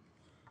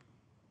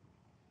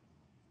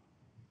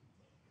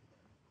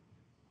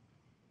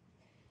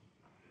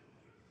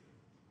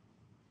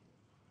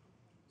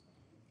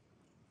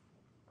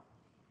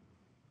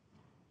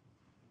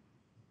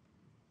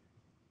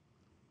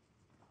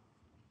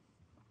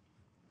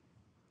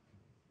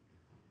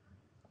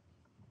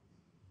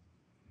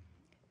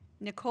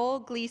 Nicole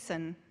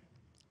Gleason,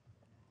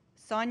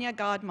 Sonia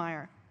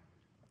Godmeyer,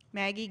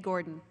 Maggie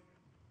Gordon.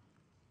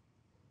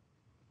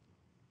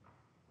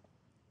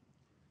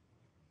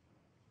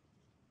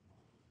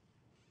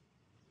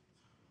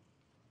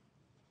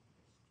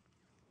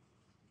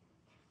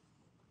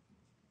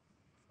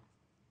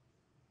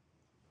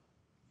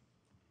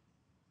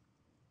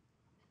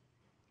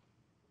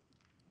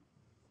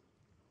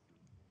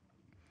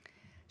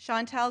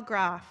 Chantal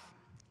Graff,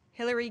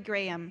 Hillary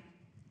Graham,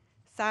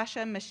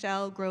 Sasha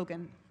Michelle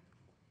Grogan.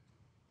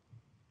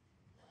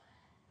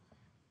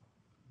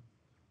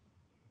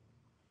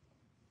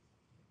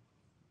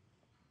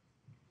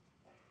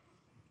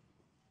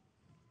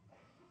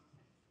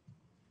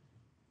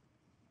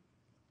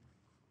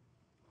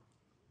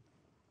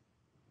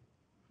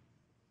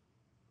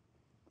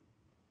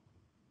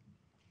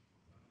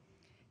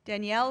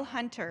 Danielle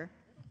Hunter,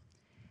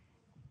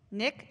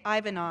 Nick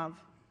Ivanov,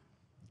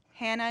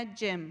 Hannah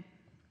Jim.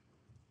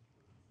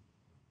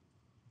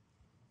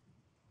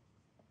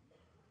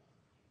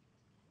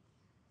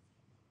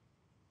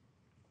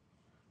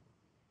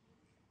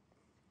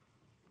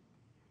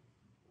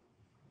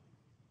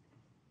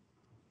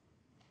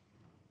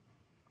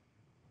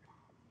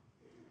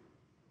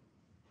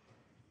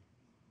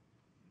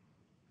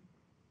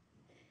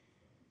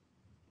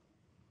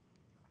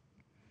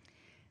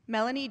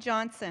 Melanie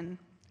Johnson,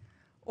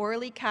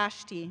 Orly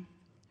Kashti,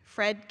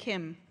 Fred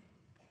Kim.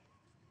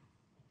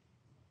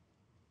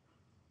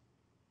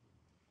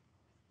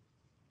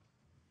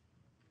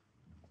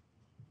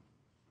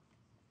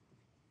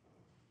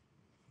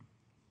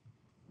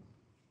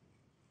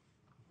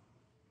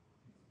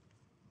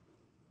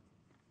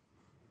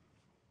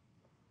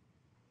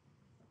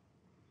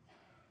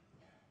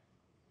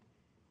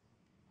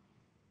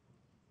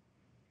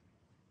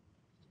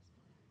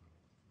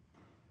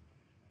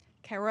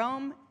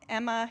 Karome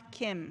Emma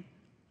Kim,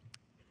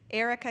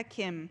 Erica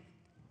Kim,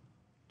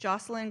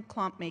 Jocelyn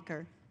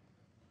Klompmaker.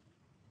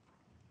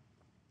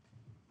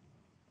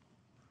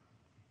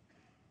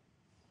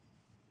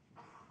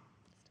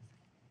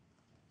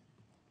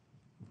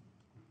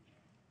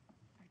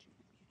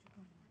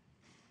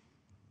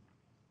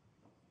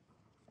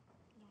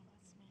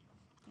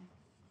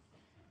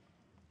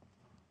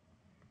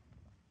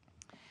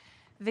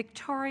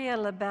 Victoria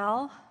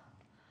LaBelle,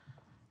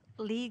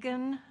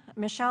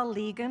 Michelle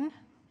Legan,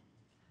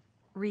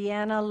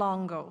 Rihanna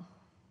Longo.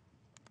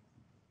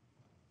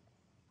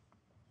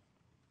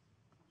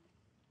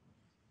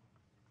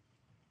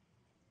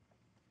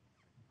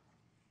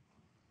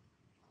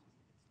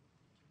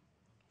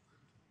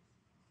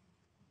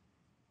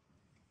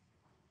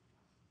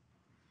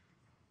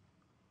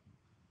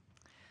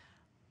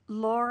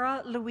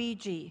 Laura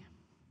Luigi,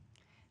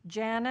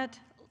 Janet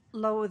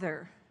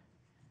Lother,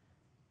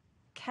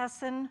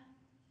 Kesson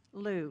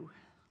Liu.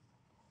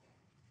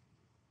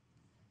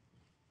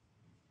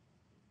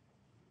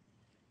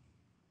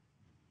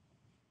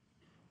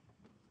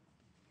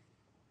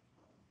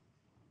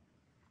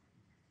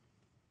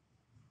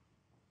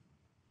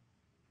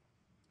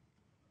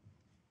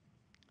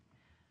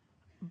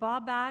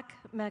 Babak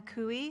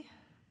Makui,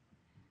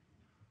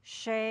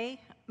 Shay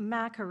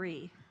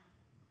Mackery,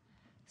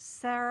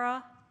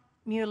 Sarah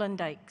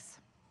Muhlendykes.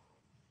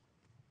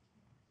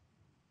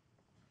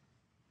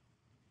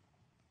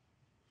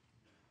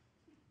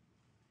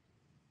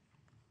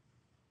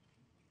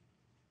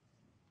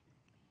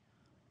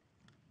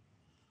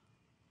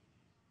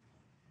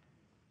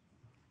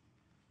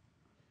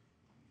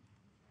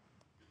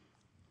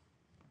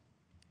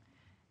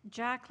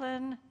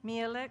 Jacqueline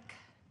Mielik,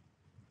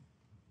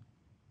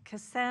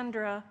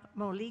 Cassandra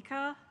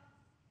Molika,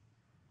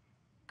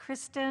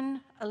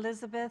 Kristen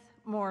Elizabeth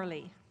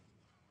Morley.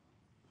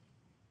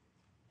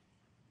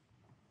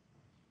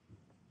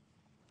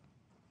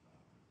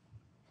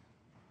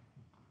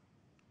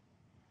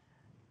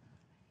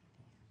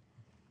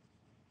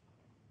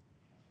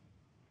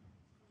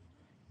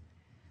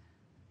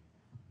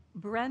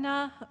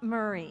 Brenna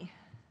Murray,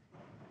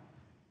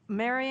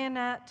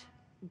 Marionette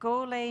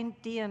Gole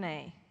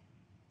DNA,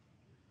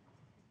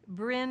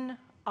 Bryn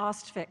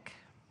Ostvik,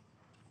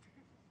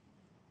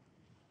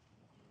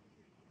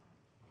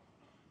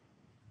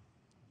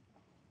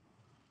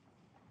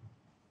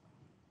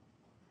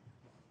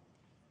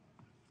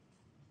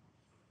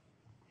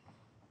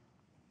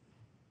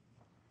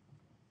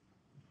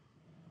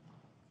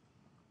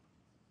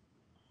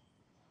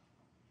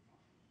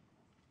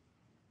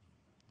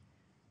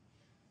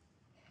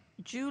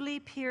 Julie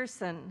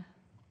Pearson,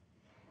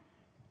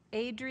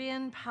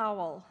 Adrian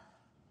Powell,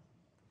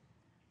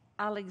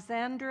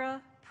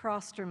 Alexandra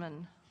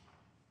Prosterman,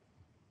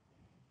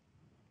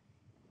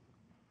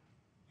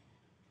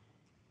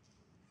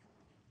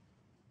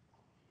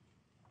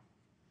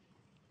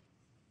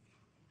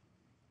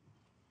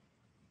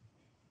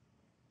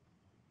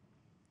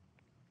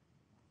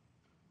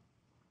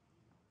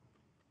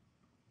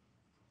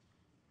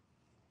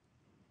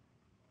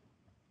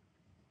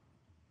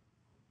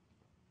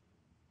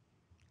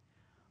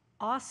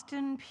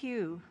 Austin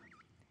Pugh,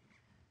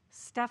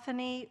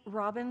 Stephanie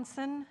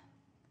Robinson,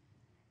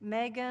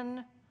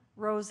 Megan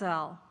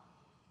Roselle.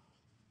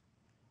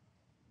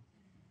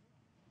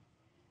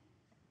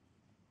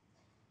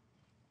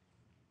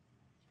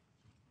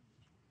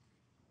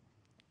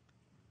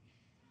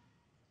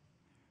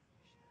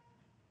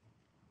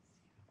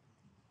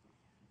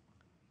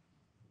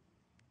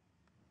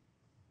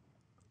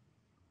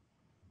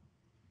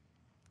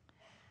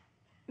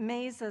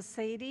 Mesa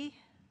Sadie,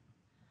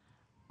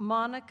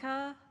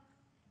 Monica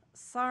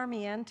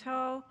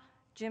Sarmiento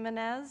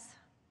Jimenez,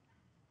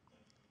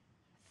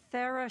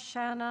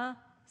 Tharashana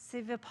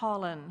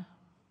Sivapalan.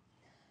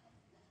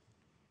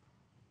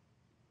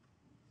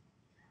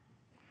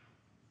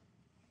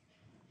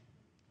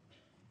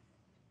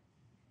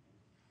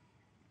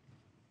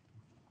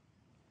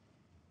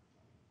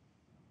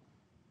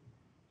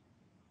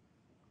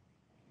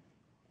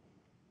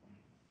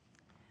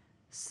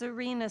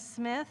 Serena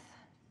Smith,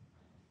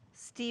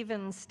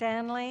 Stephen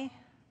Stanley,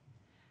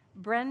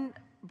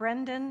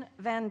 Brendan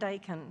Van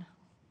Dyken.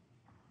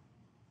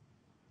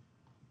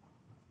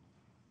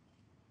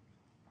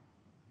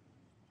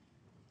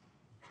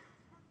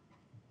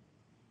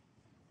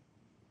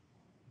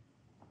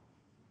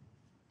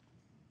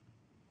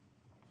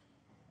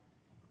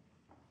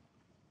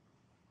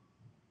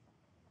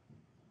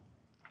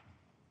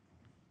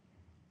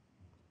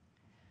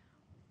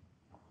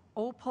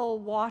 Opal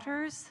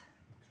Waters,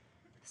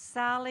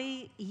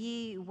 Sally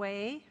Yi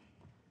Wei,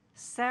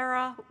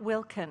 Sarah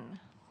Wilkin.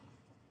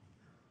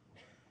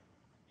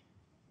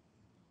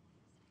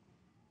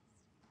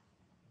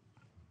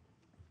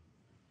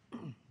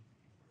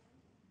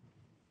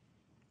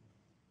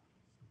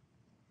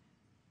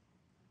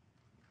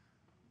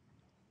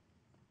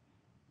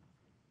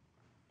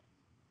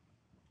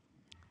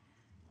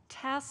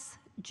 Tess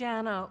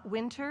Jana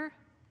Winter,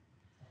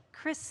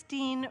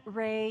 Christine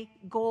Ray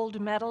Gold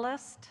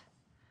Medalist,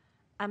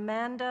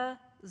 Amanda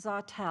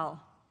Zautel.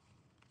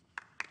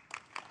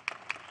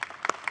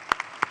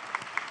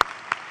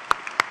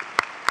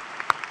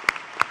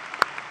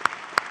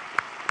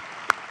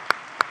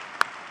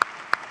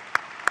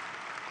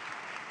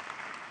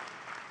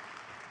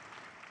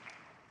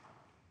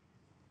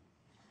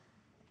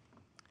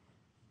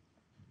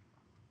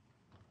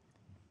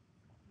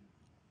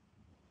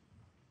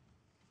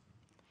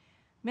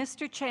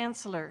 Mr.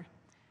 Chancellor,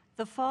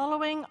 the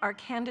following are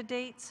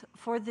candidates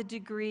for the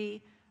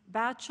degree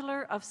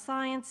Bachelor of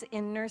Science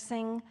in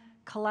Nursing,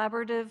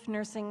 Collaborative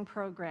Nursing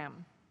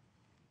Program.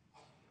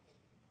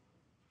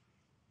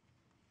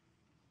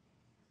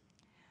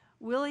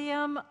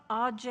 William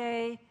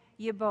Ajay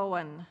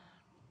Yeboan,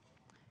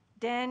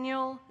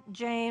 Daniel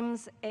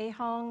James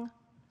Ahong,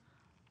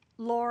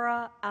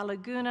 Laura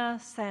Alaguna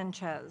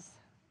Sanchez.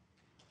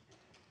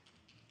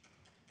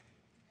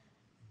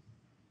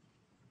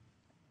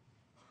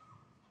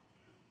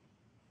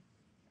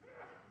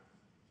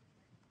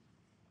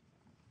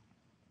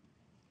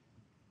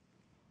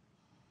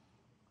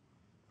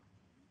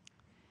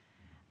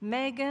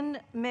 Megan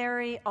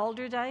Mary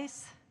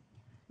Alderdice,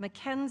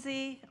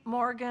 Mackenzie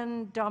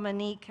Morgan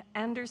Dominique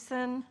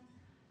Anderson,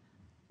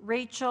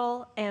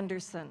 Rachel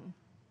Anderson.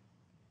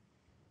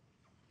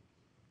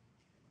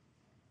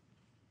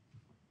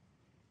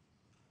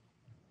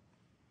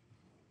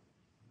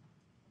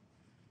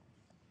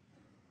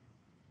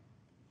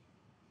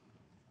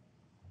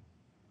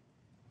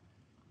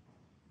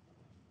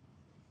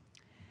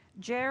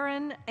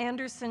 Jaron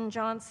Anderson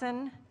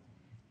Johnson,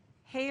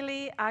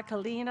 Haley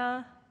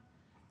Akalina,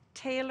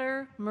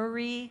 Taylor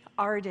Marie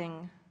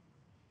Arding. .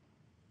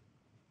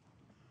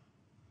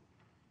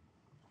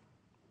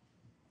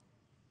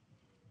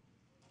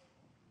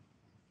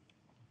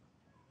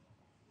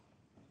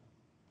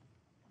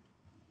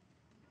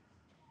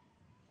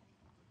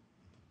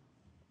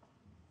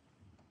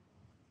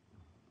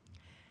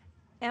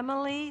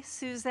 Emily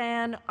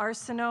Suzanne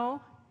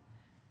Arsenault,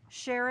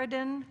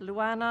 Sheridan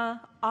Luana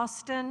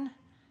Austin,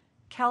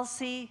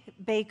 Kelsey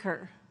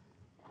Baker.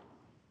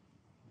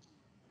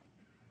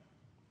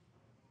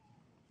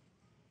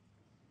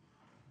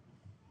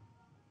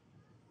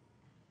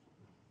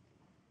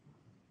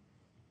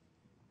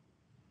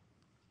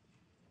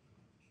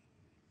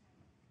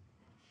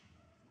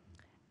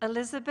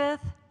 Elizabeth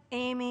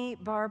Amy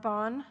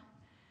Barbon,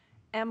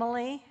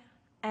 Emily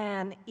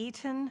Ann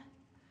Eaton,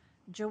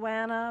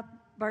 Joanna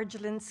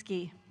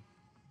Barjelinski.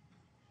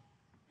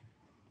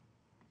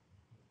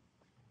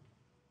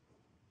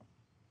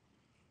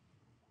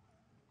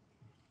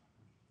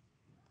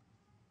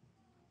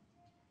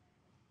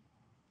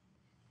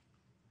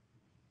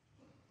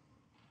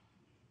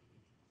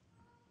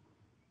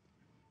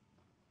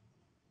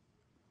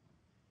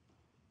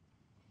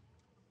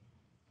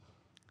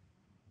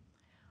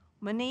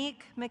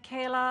 Monique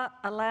Michaela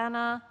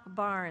Alana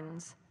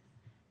Barnes,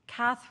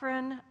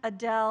 Catherine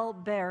Adele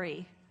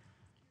Berry,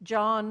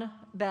 John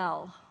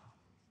Bell.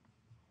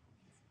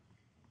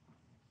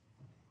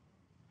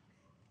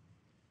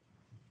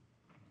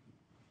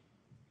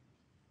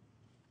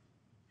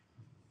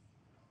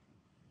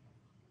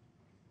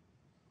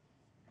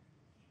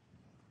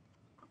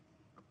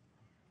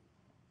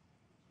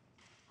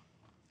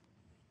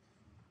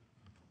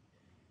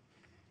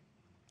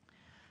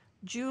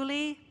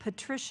 Julie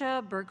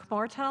Patricia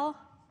Burke-Mortel,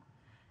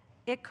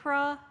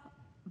 Ikra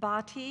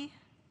Bhatti,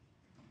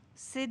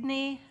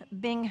 Sydney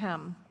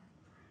Bingham.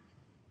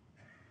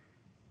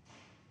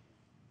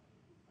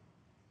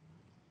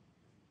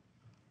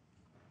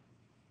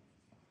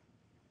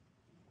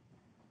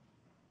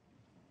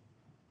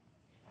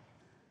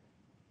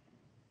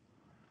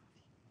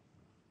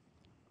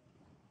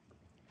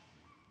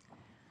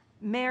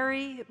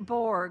 Mary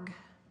Borg,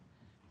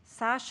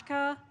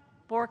 Sashka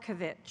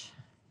Borkovich,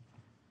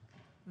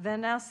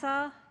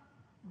 Vanessa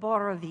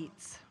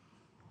Borovitz.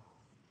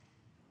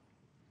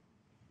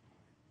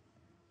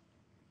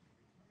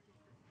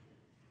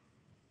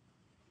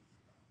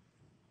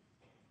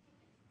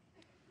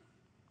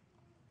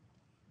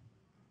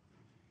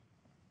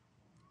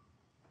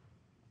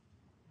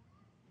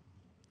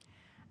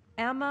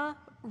 Emma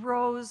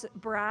Rose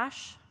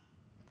Brash,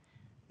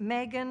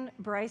 Megan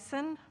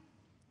Bryson,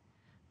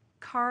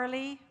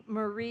 Carly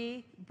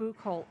Marie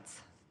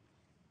Buchholz.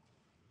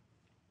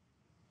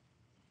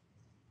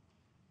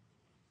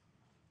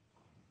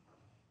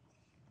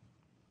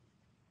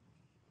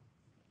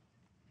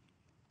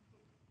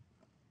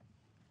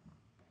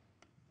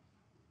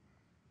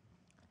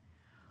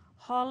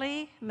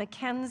 Holly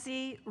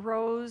Mackenzie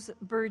Rose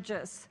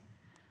Burgess,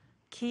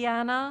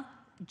 Kiana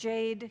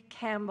Jade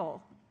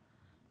Campbell,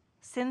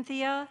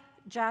 Cynthia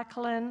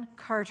Jacqueline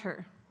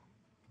Carter.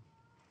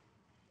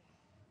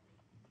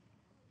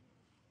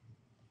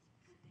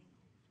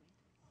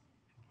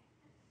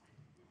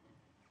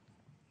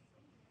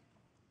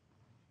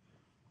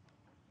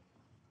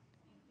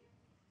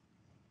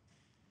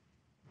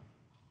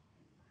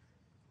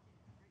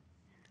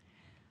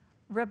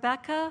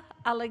 Rebecca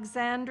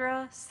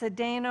Alexandra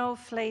Cedeno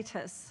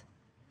Flatus,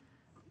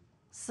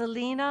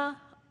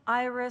 Selena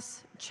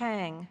Iris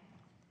Chang,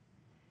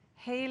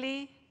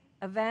 Haley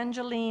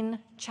Evangeline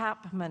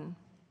Chapman.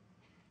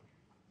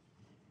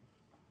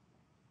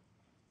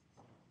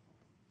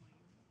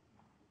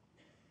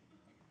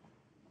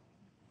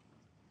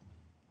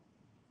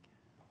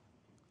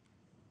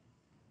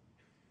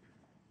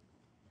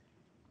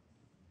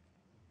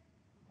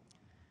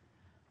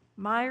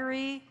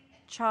 Myri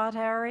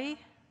Chaudhary,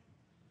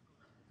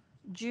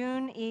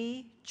 June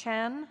E.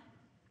 Chen,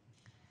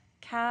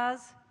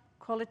 Kaz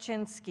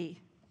Kolichinsky.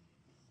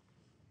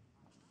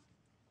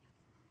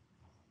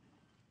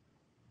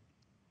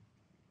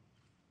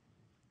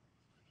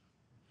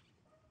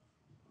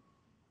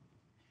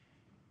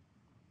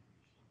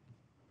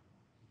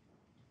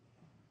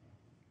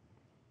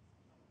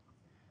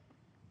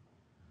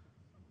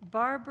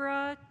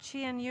 Barbara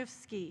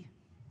Chianyuski,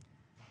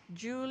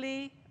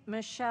 Julie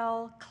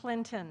Michelle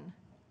Clinton,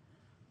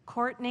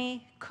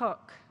 Courtney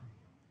Cook.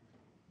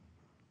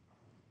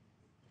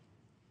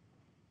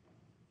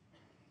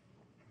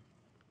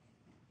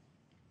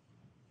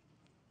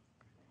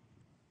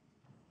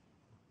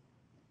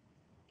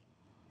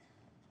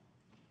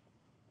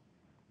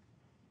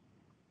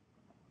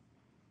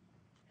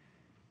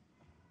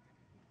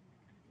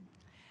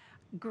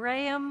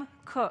 Graham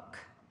Cook,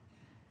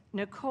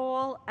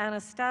 Nicole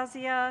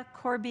Anastasia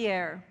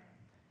Corbiere,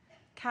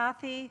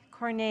 Kathy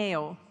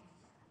Corneo.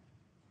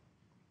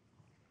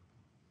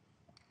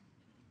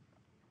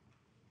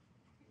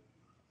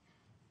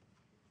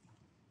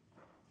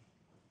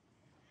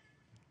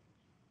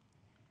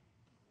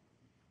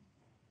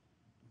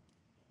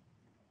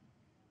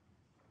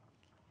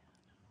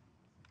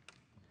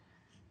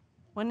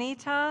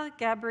 Juanita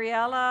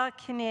Gabriela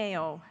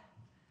Kineo,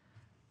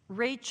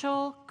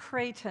 Rachel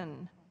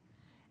Creighton,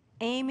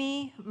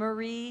 Amy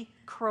Marie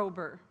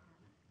Krober.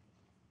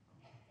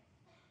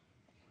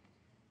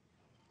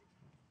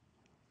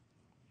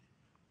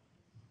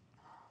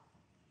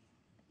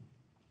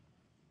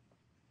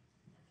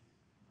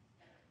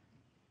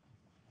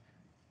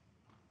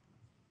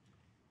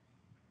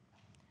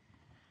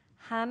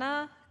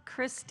 Hannah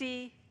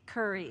Christie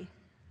Curry,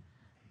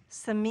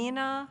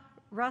 Samina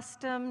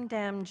Rustam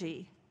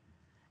Damji,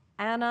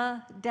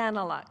 Anna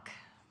Daniluk,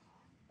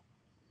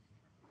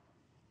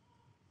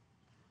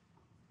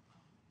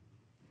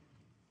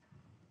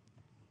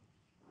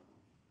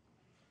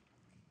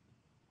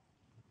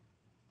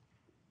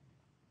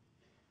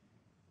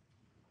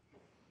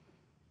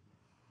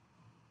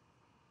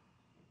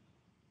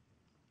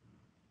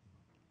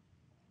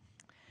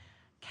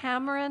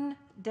 Cameron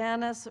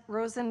Dennis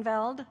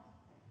Rosenveld,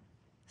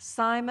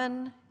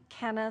 Simon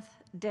Kenneth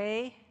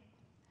Day,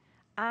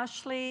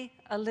 Ashley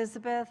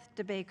Elizabeth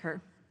DeBaker.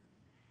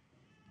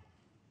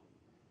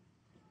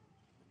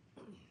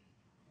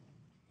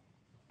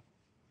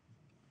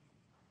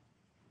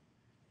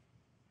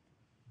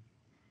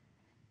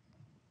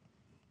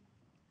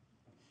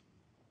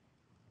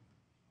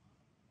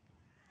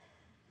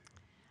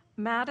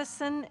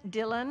 Madison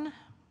Dillon,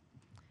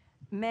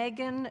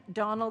 Megan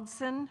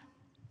Donaldson,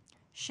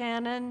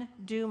 Shannon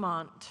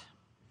Dumont.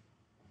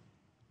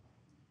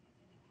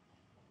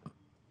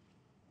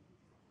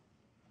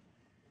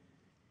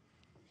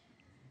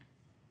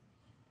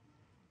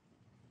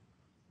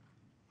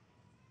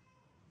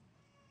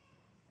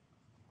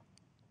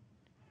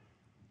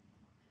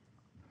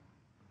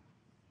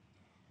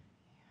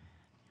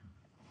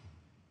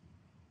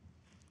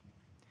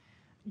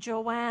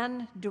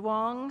 Joanne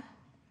Duong,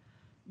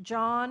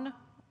 John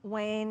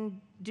Wayne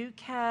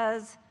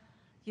Ducas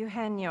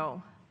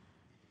Eugenio,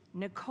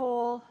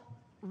 Nicole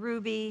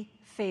Ruby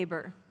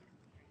Faber.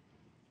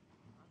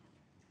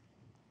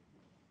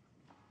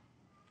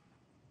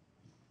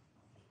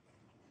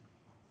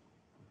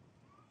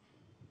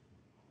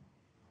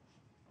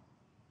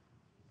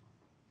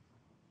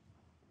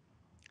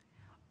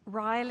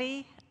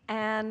 Riley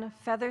Ann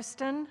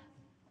Featherston,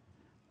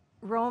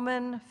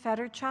 Roman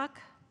Federchuk,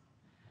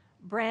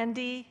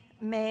 Brandy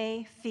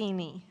May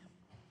Feeney.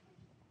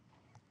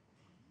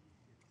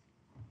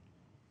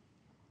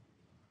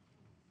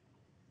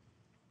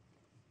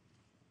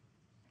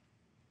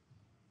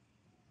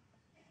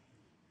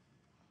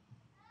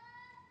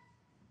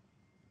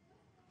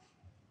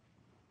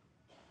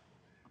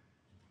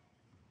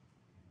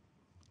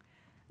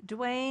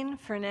 Dwayne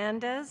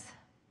Fernandez,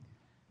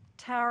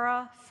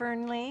 Tara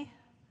Fernley,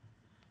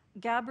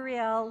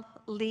 Gabrielle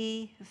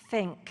Lee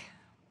Fink.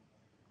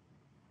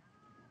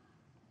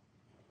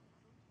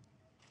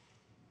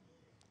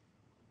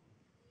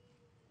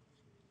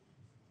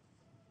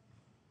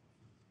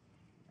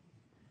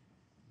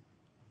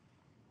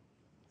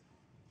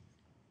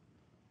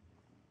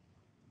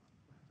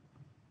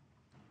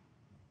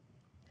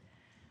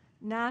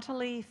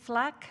 Natalie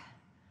Fleck,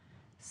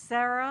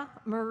 Sarah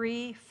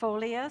Marie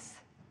Folias,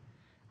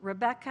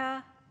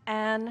 Rebecca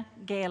Ann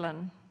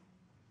Galen.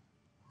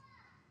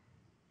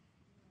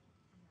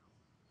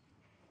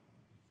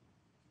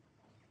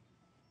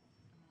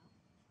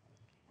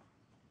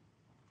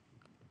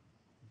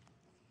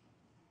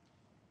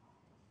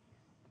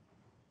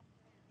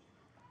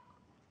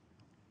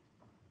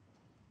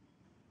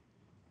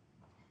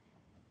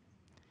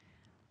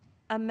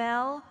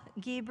 Amel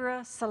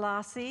Gibra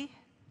Selassie,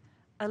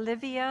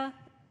 Olivia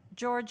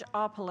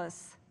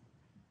Georgeopoulos,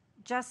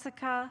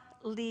 Jessica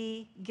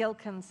Lee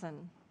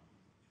Gilkinson.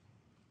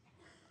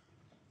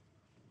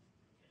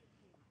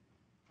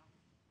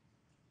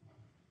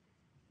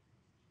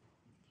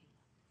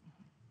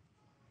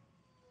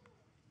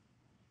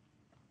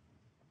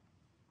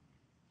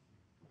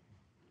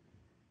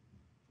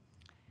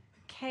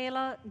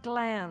 Kayla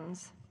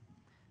Glanz,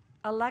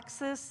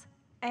 Alexis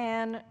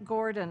Ann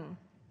Gordon,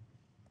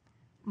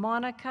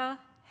 Monica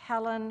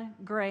Helen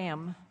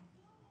Graham.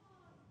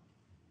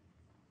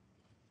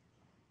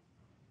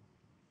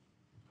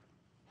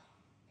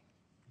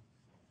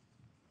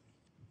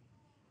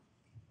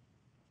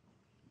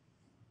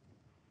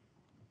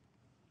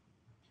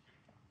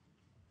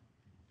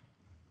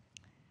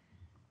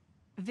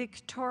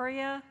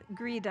 Victoria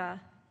Grida,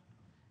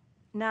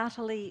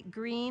 Natalie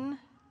Green,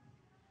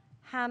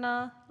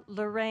 Hannah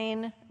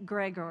Lorraine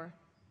Gregor.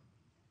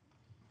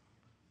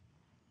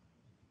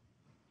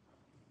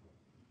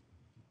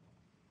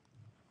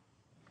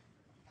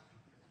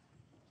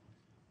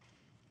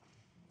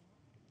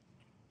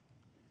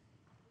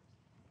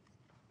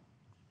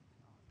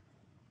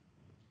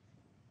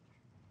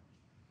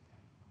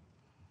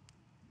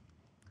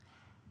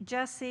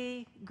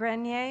 Jessie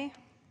Grenier,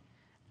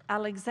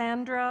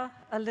 Alexandra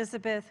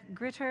Elizabeth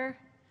Gritter,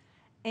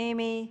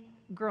 Amy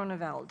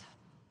Groneveld.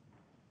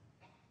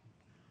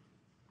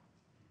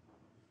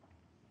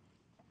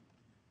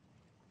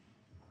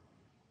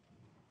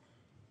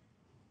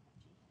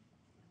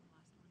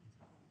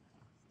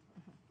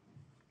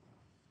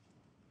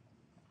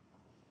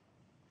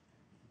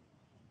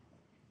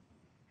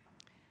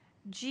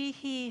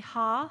 Jihi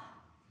Ha,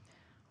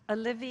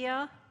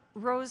 Olivia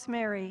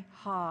Rosemary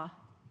Ha,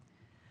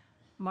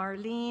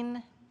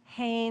 Marlene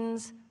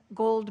Haynes,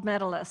 gold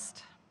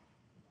medalist.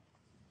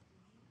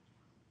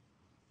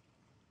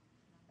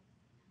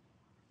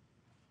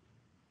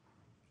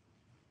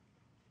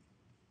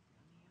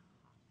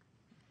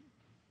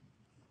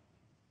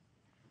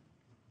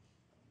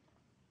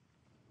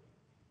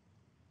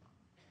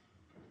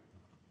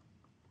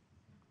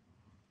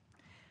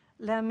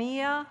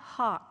 Lamia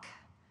Hawk,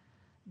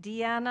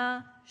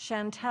 Deanna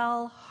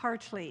Chantel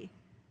Hartley,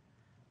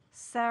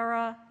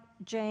 Sarah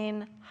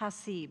Jane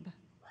Hasib.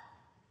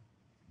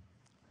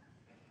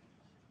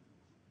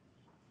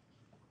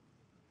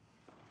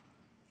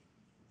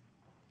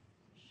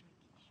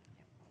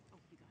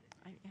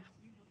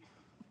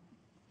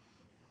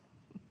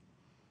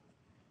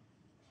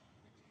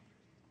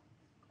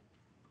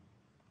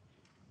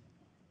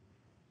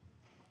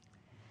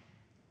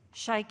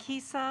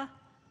 Shaikisa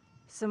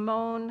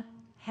Simone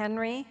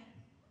Henry,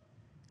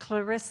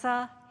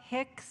 Clarissa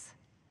Hicks,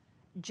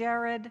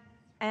 Jared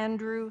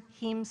Andrew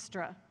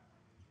Heemstra.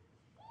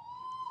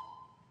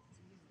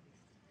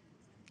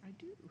 I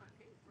do.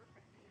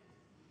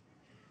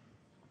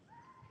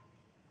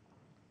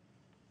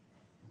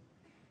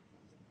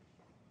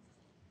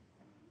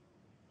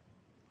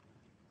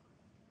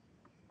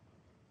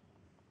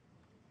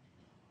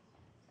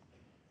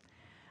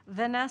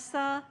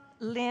 Vanessa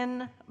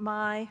Lynn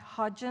Mai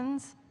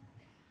Hodgins,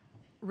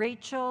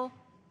 Rachel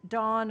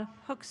Dawn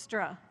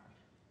Hoekstra,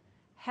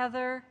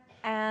 Heather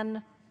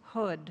Ann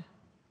Hood.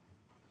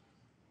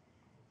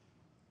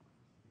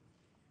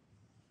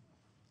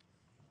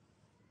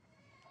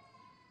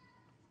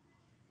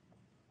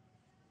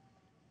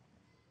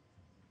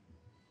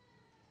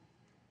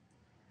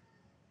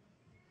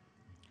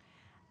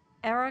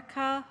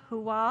 Erica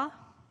Hua,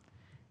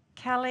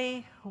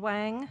 Kelly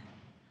Wang,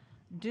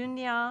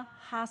 Dunya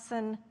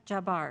Hassan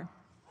Jabbar.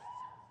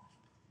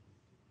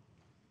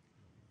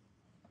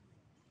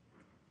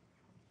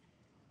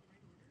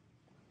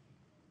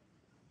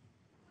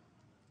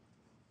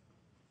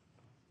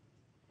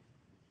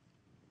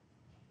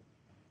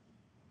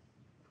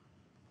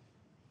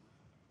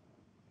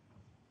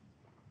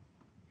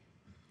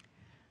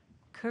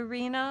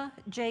 Karina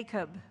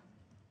Jacob,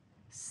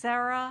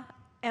 Sarah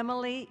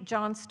Emily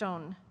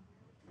Johnstone,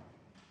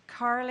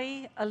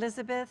 Carly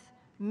Elizabeth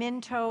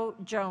Minto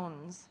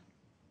Jones.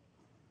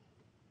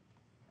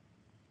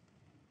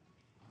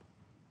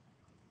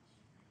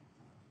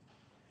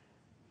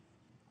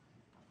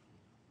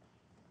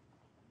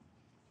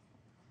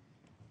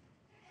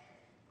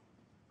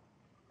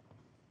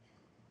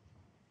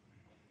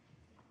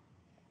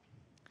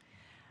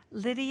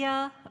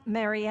 Lydia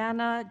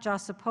Mariana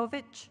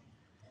Josipovich,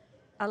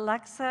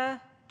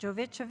 Alexa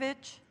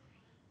Jovicevic,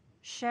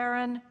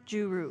 Sharon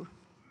Juru.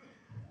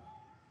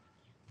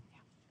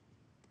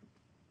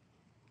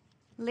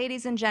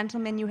 Ladies and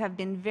gentlemen, you have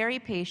been very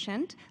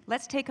patient.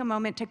 Let's take a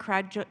moment to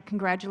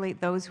congratulate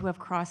those who have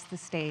crossed the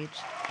stage.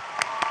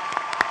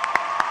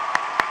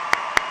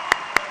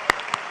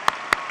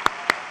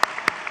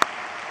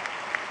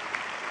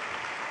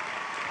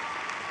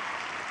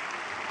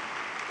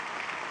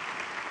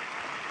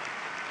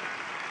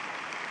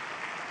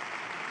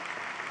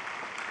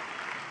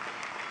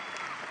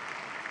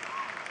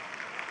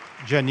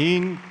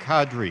 Janine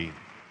Kadri,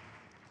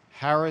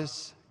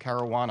 Harris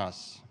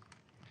Karawanas,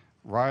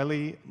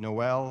 Riley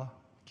Noel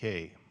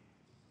Kay.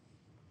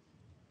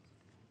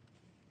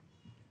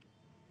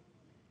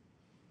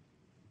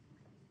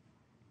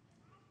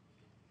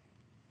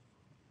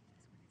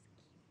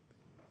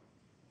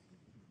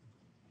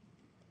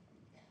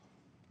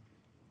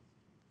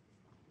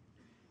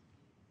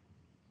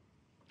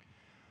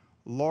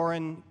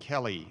 Lauren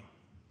Kelly,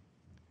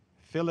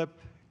 Philip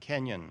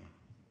Kenyon,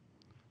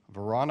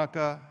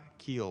 Veronica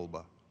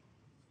Kielb.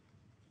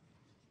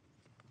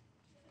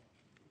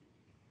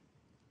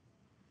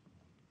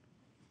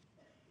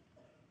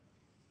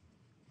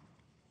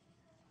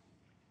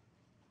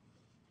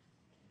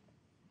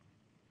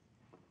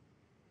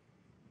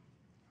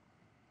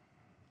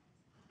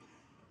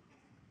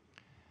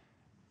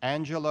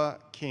 Angela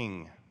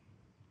King,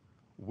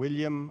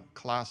 William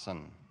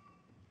Klassen,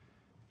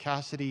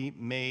 Cassidy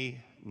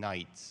May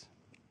Knights.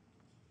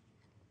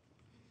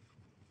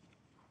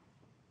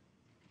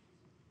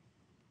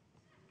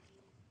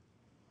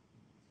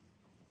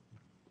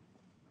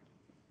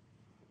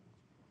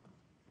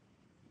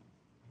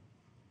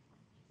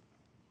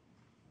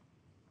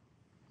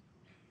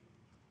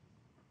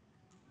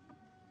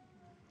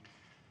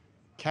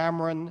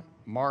 Cameron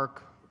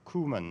Mark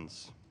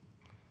Koomans,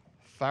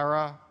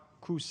 Farah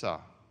Kusa,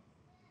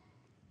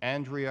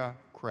 Andrea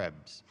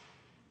Krebs.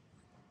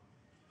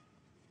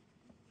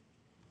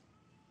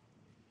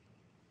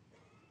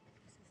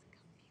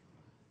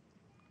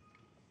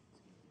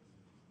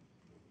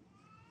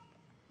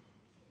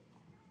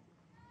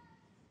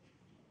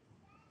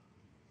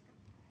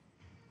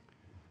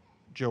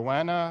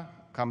 Joanna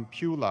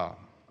Campula,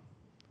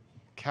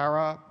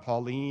 Cara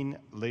Pauline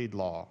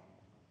Laidlaw,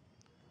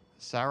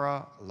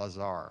 Sarah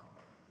Lazar.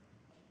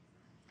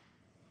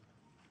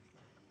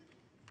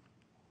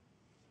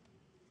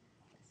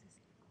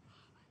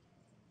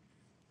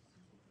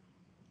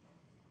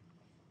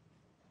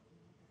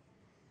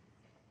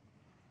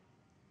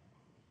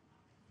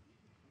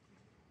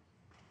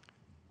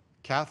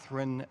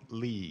 Catherine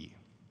Lee,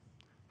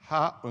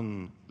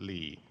 Ha-un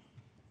Lee,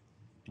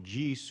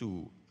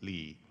 Jisoo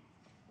Lee.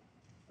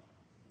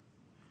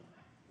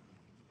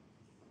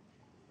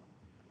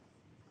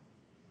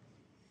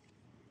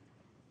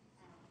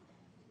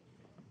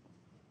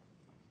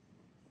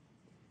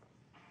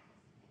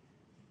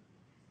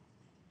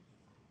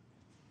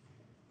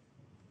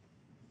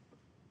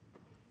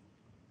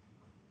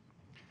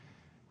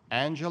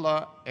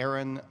 Angela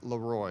Erin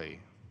Leroy,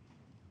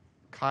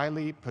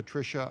 Kylie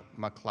Patricia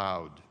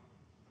McLeod,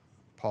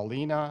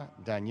 Paulina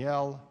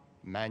Danielle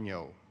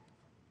Magno,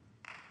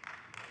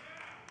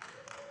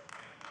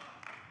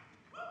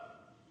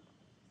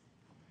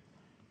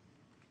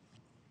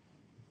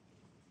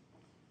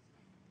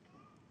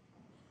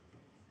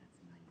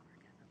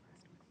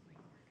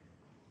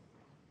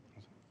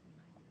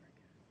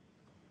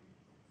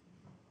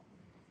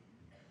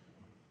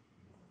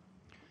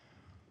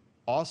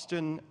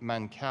 Austin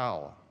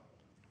Mancal,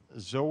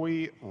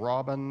 Zoe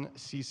Robin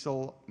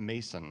Cecil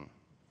Mason,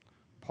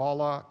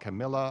 Paula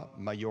Camilla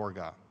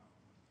Mayorga,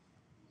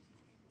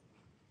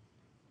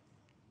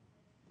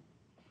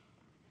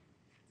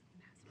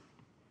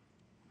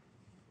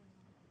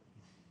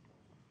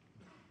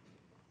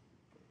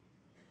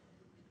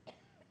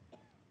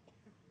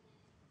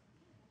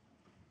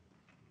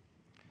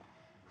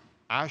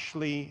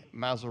 Ashley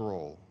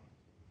Mazarol,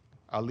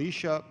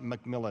 Alicia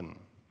McMillan,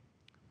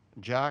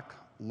 Jack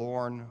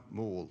Lorne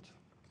Mould,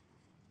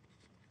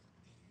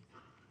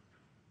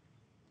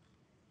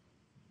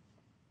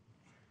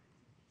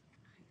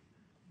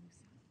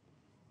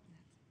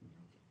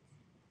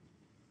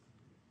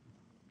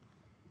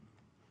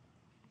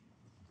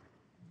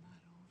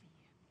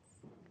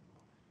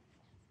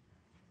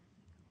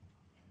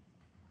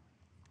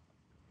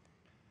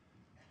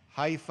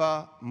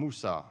 Haifa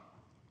Musa,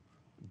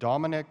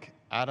 Dominic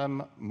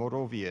Adam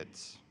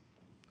Morovietz,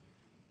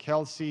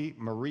 Kelsey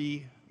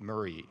Marie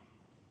Murray,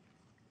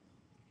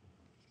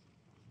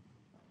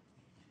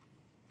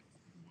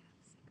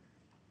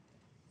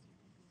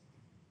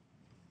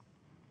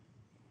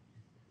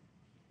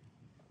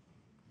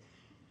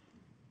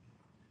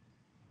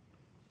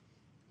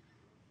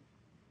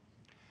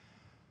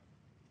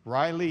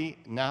 Riley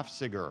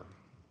Nafziger,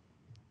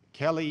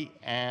 Kelly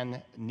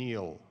Ann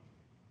Neal,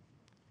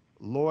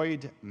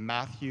 Lloyd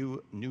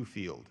Matthew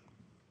Newfield,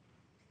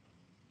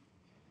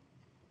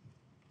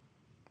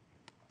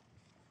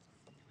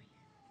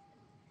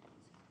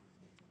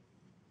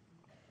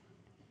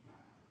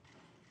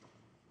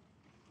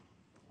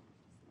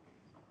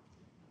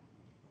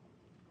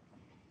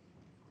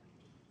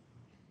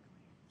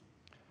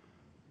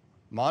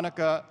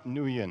 Monica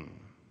Nguyen,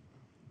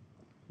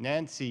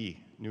 Nancy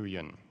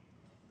Nguyen,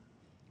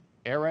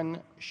 Erin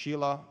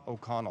Sheila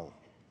O'Connell,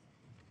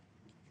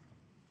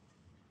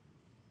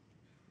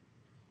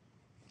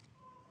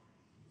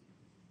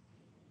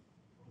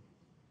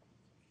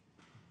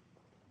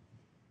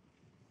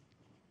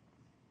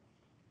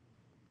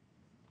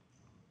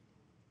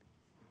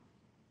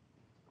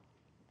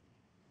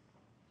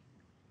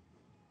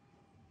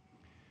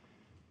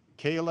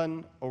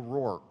 Kaylin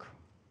O'Rourke,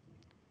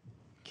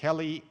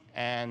 Kelly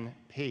Ann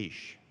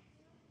Paish,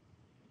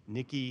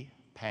 Nikki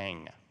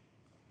Pang,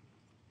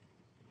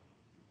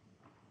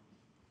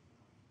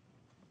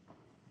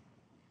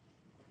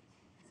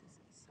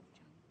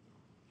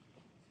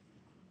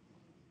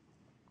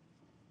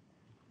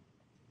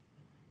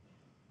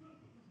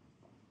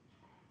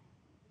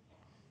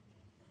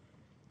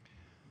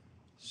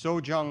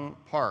 Sojung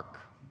Park,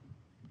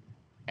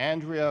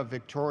 Andrea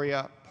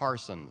Victoria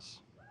Parsons,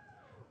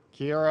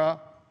 Kiera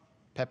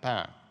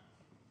Pepin,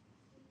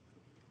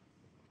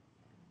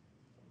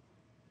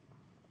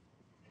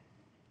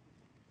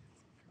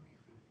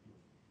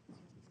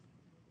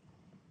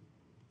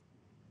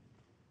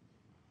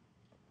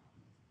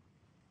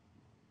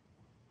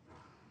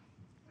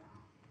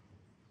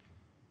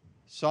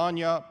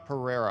 Sonia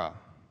Pereira,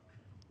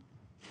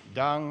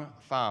 Dang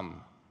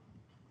Pham,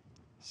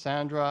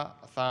 Sandra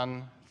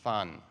Than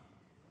Phan,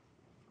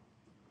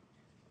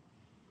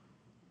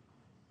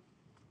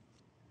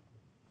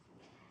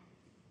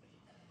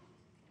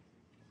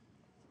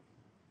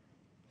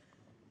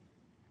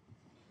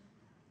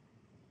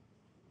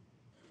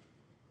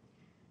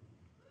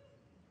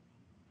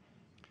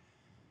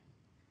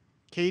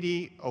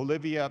 Katie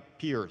Olivia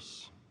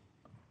Pierce,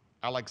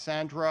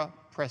 Alexandra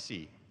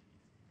Pressy,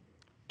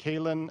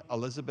 Kaylin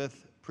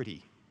Elizabeth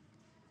Pretty,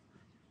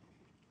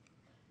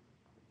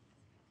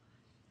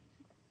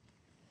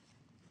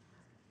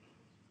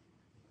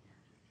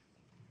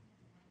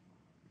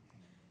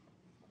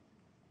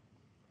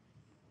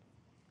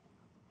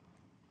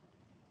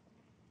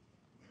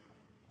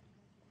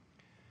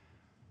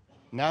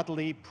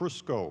 Natalie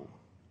Prusco,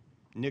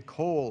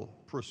 Nicole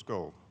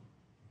Prusco,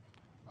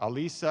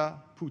 Alisa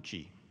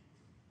Pucci,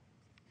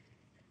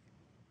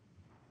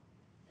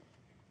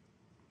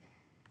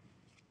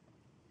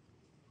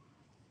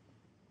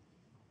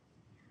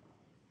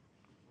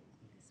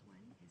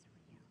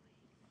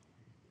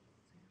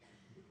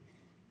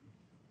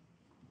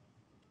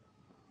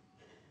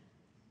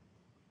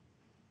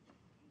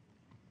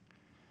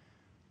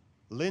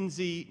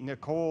 Lindsay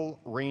Nicole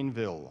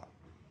Rainville,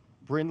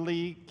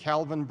 Brinley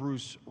Calvin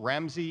Bruce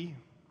Ramsey,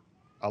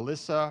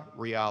 Alyssa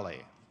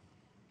Reale,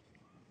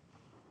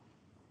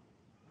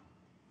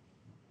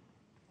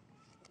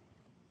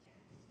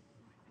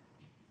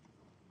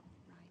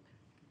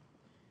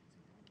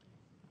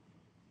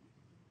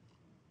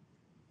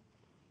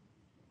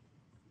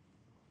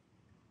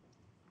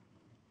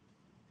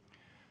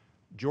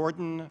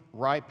 Jordan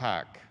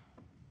Rypack,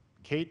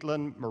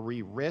 Caitlin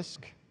Marie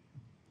Risk,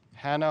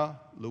 Hannah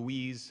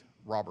Louise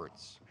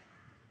Roberts.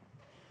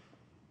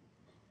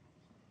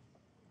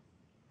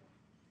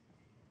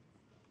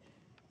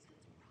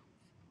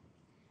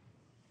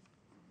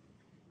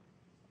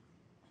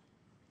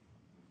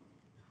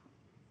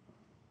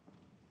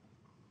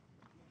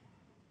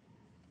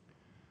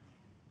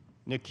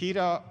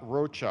 Nikita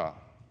Rocha,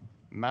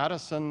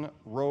 Madison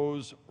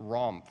Rose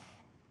Romph,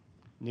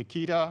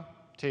 Nikita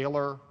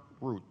Taylor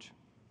Root.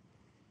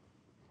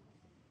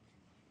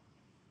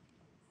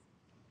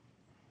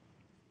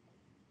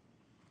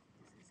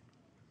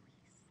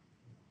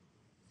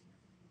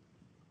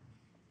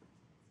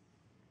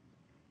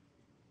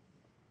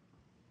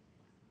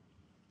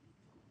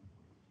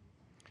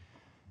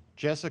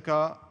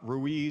 Jessica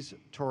Ruiz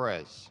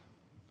Torres,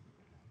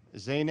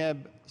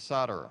 Zainab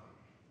Sadr,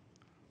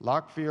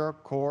 Lakvir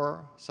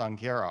Kaur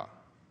Sanghera.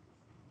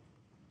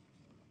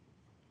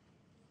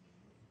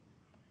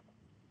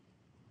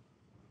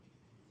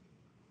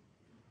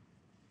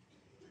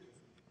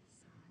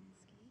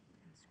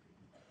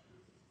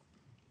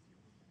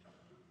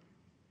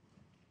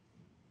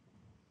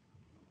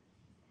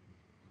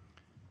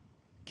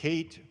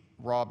 Kate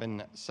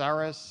Robin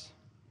Saris,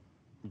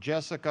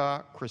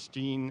 Jessica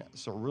Christine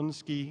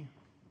Sarunsky,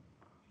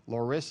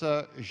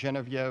 Larissa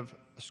Genevieve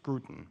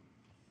Scruton.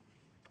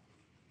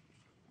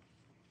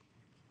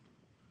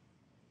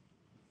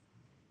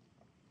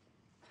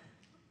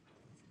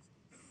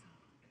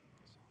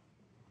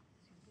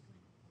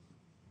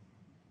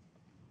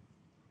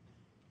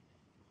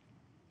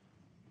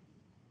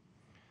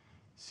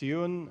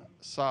 Seun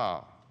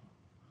Sa,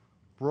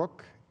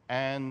 Brooke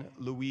Ann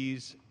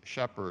Louise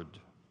Shepard,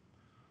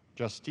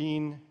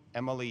 Justine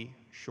Emily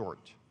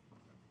Short.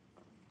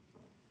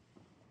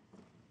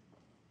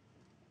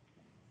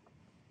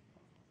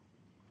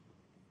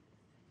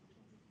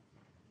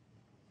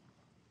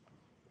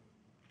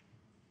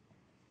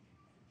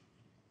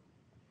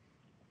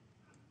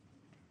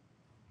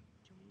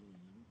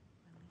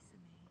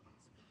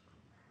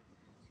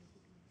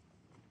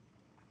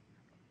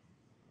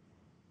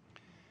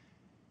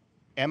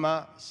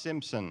 Emma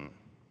Simpson,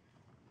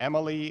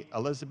 Emily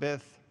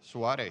Elizabeth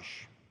Suarez,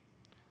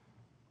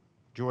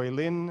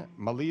 Joylyn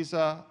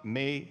Maliza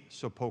May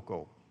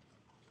Sopoko.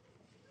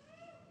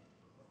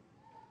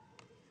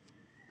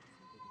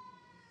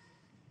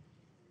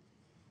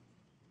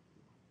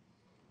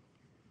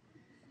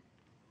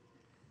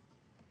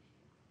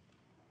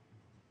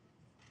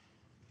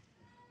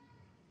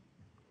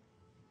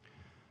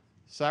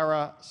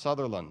 Sarah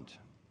Sutherland,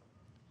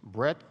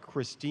 Brett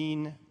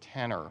Christine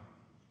Tanner,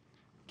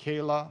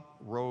 Kayla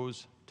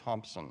Rose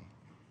Thompson.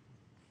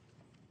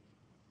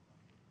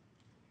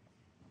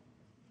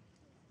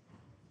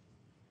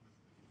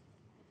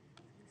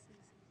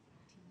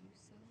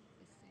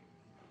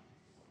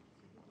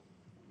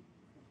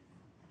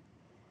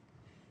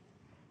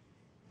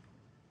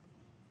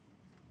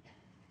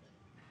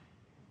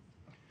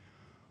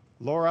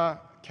 Laura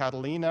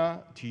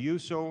Catalina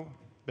Tiuso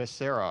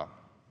Becerra,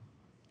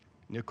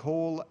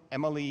 Nicole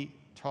Emily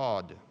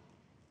Todd,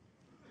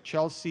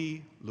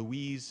 Chelsea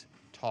Louise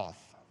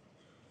Toth.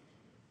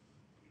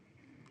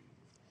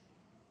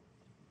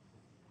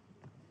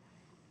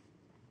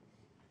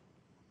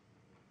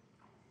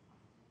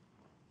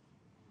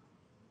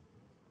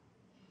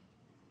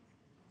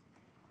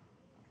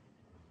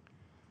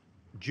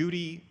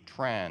 Judy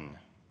Tran,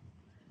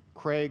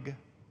 Craig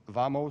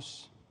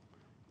Vamos,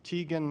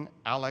 Tegan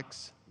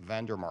Alex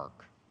Vandermark.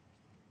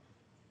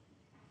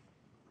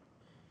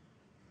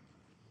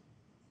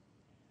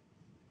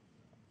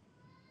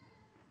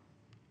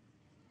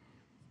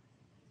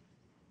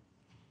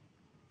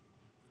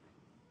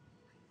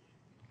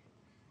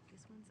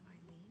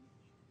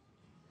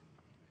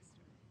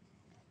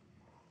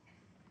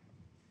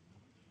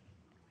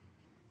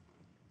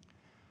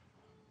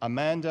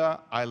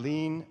 Amanda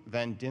Eileen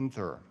Van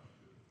Dinther,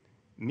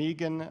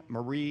 Megan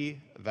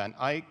Marie Van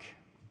Eyck,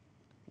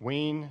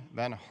 Wayne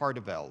Van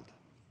Hardeveld.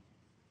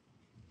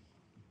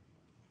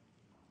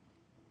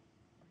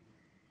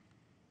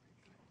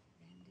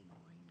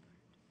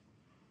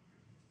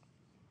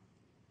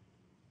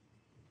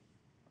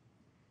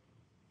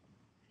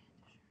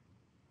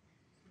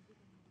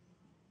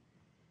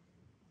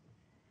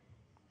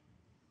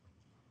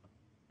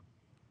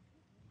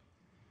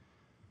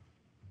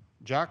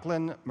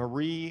 Jacqueline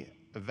Marie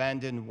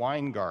Vanden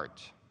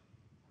Weingart,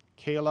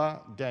 Kayla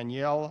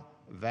Danielle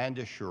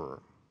Vandeschuur,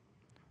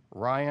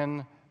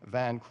 Ryan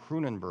Van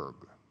Kroonenberg.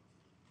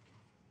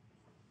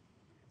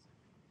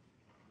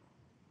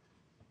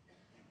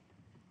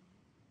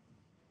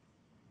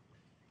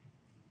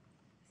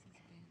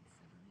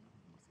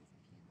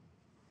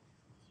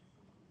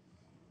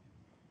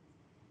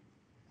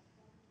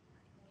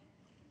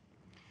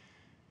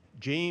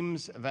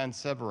 James Van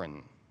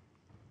Severen,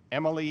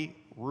 Emily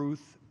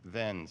Ruth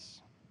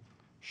Venz,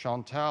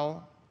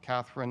 Chantal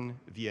Catherine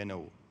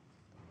Viennot.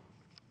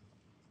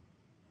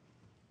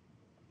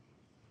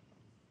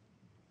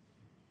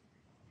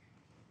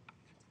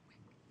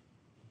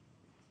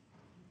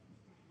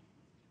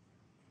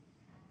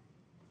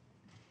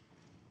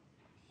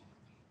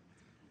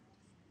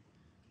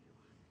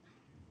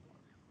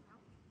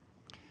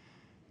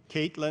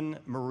 Caitlin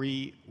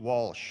Marie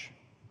Walsh,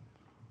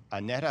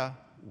 Annetta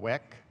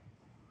Weck,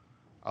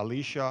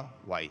 Alicia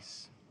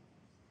Weiss.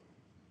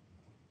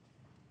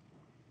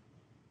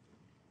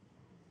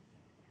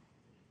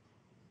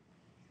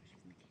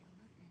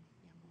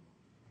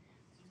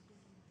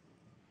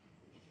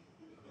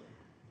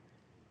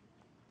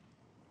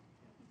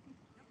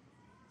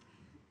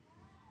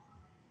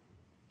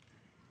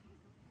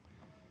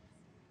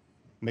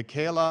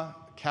 Michaela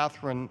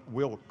Catherine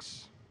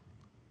Wilkes,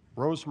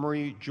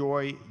 Rosemary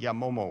Joy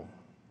Yamomo,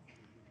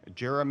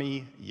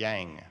 Jeremy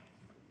Yang.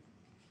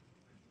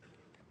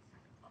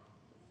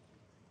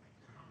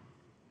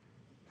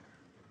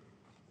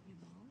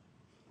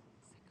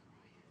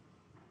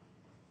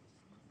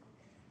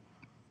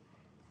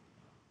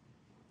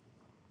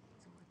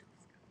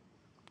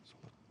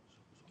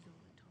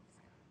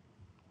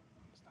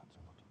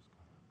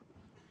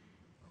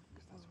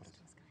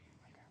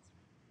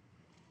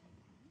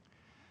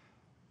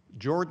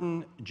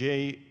 Jordan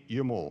J.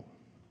 Yumel,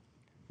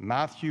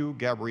 Matthew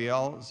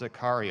Gabriel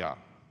Zakaria,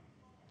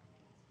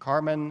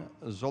 Carmen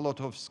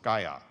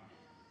Zolotovskaya.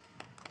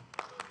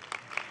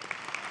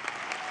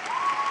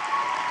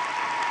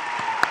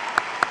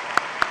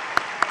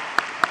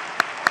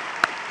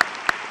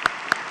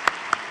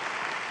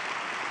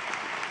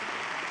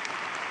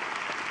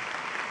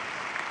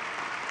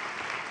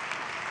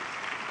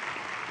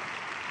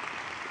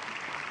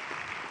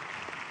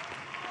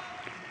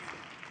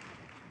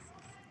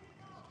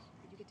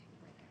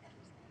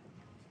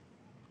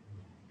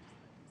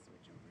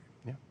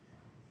 Yeah.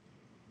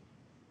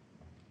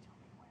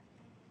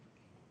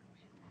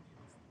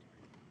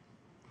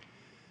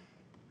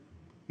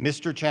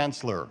 Mr.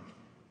 Chancellor,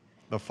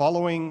 the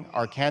following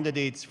are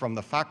candidates from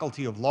the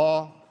Faculty of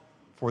Law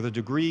for the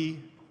degree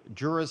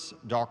Juris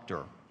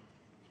Doctor.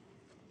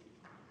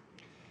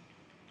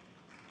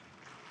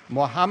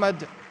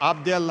 Mohamed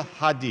Abdel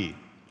Hadi,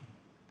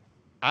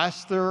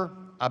 Aster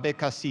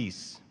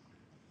Abekassis,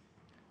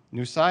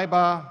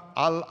 Nusaiba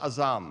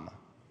Al-Azam,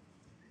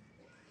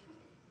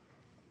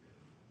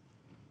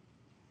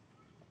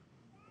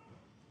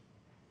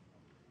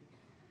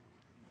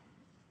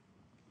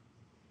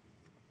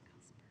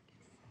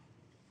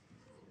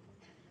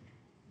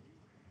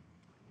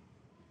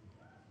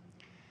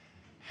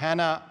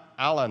 Hannah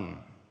Allen,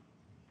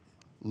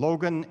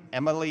 Logan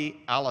Emily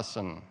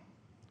Allison,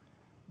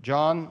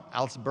 John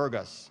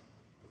Alsbergas,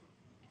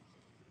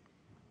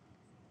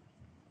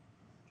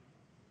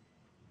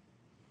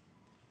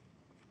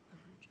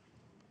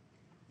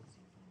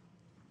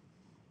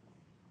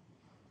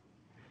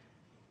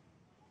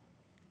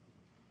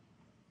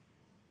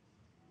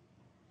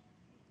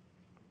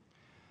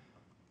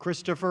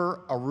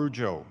 Christopher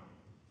Arujo,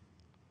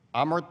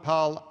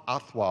 Amritpal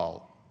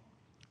Athwal,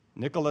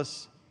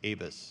 Nicholas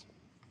Avis.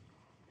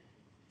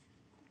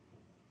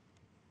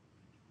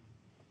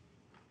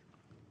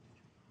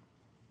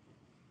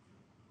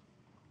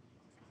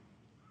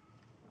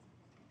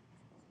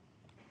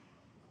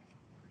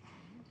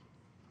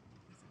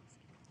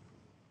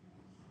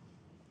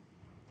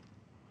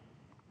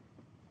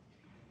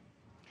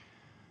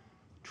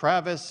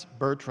 Travis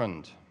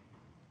Bertrand,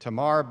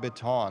 Tamar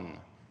Beton,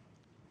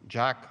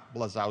 Jack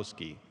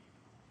Blazowski.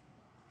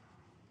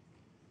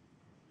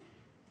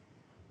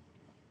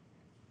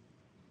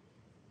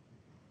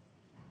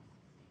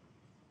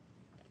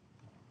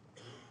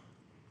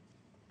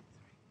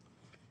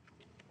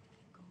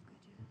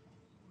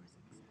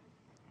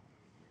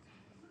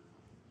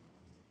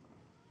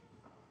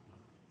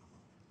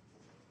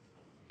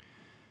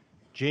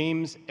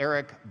 James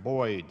Eric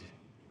Boyd,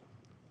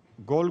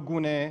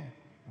 Golgune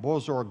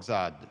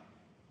Bozorgzad,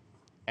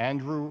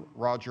 Andrew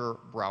Roger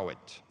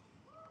Browett.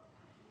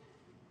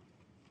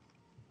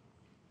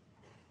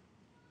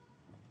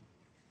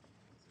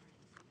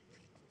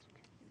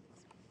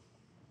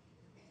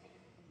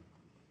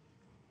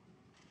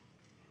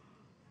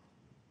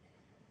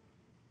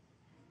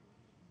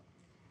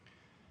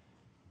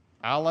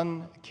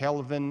 Alan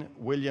Kelvin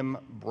William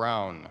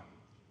Brown,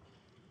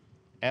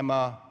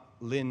 Emma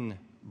Lynn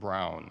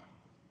Brown,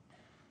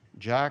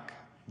 Jack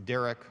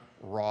Derek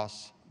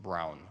Ross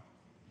Brown.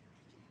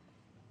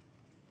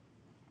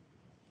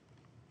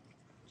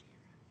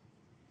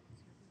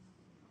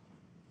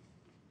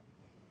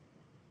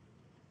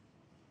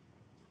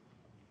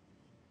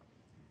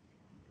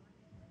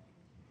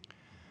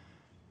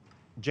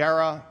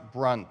 Jara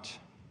Brunt,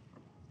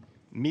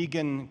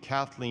 Megan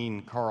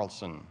Kathleen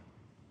Carlson,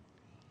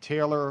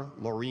 Taylor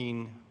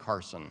Laureen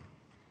Carson.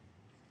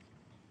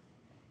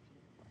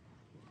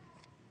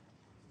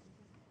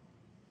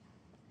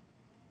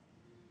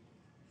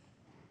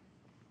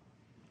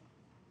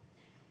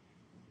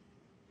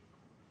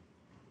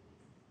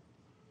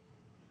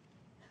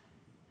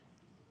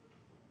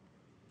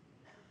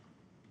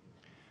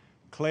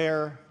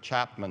 Claire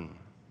Chapman,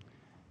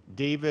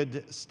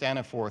 David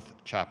Staniforth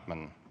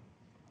Chapman,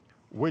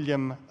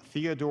 William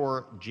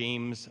Theodore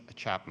James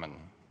Chapman.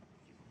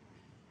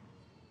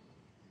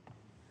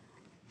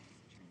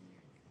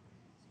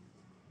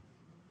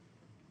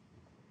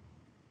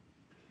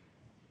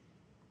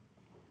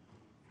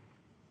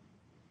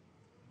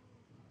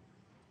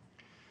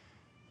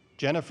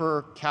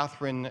 Jennifer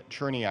Catherine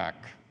Cherniak,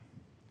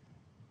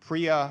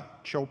 Priya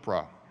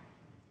Chopra,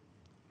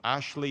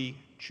 Ashley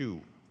Chu,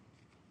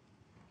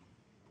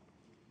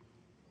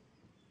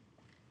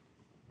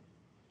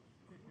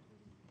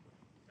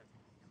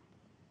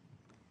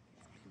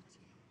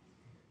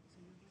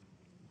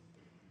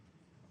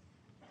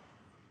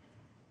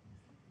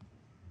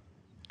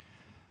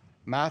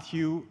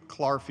 Matthew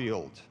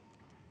Clarfield,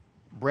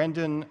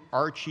 Brendan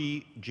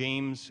Archie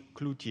James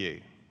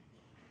Cloutier,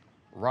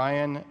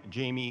 Ryan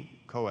Jamie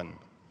Cohen,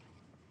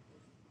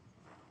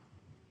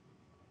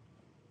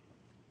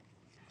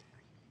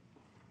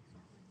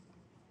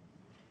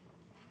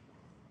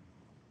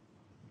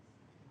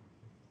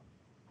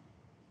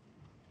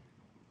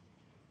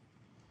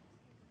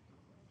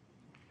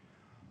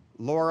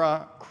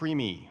 Laura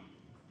Creamy,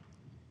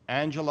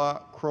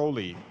 Angela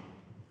Crowley,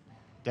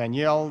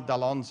 Danielle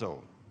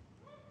D'Alonzo,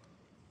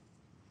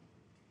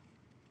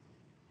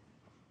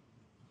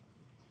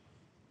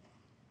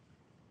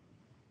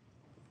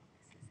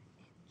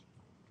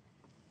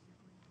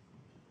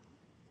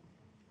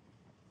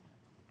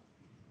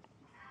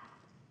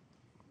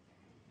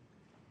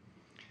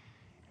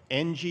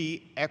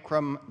 Enji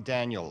Ekram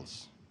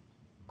Daniels,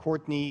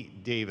 Courtney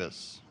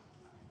Davis,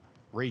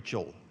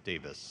 Rachel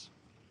Davis,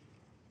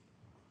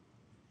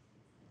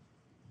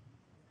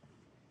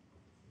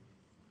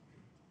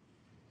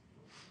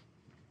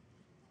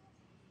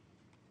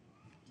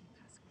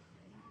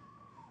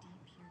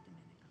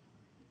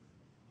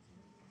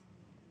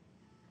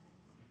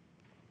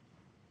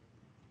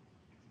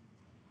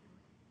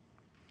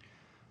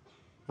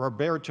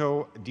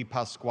 Roberto Di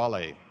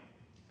Pasquale,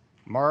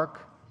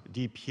 Mark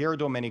Di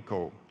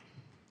Pierdomenico,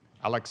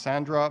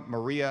 Alexandra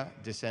Maria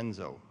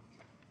DiCenzo,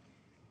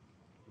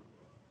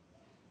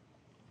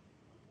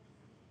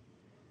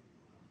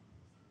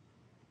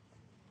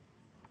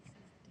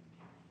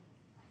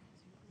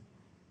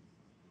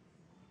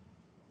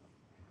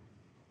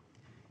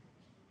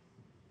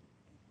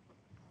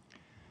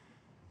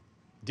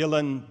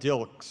 Dylan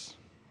Dilks,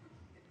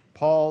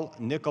 Paul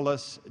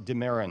Nicholas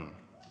Demerin,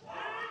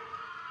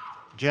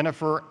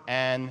 Jennifer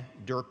Ann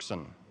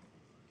Dirksen,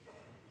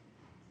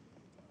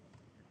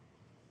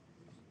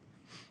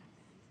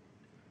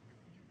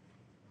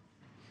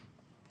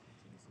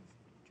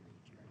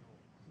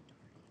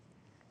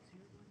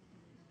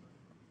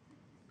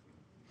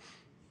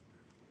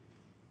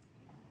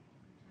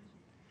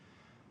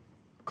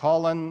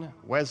 Colin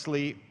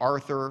Wesley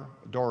Arthur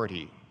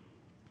Doherty,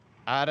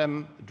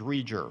 Adam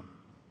Dreger,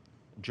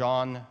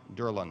 John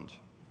Durland.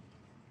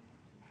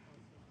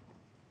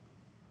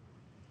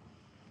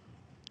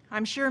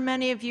 I'm sure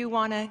many of you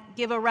want to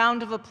give a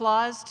round of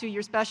applause to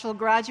your special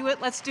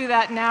graduate. Let's do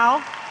that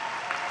now.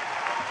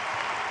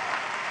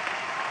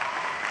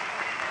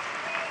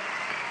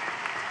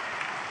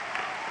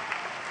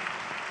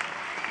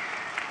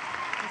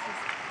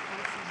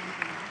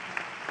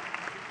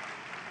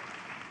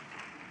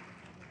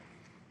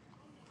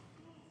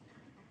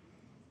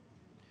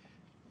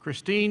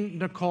 Christine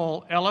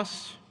Nicole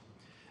Ellis,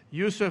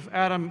 Yusuf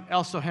Adam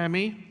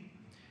El-Sohami,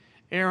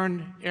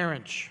 Aaron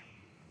Arench.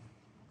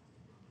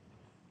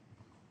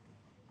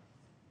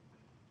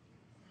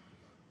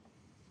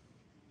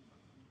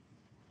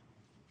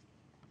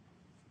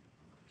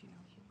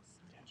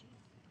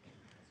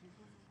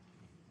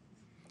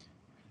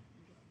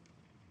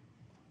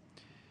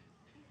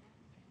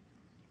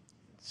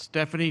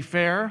 Stephanie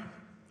Fair,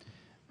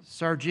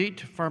 Sarjeet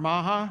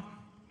Farmaha,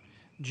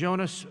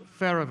 Jonas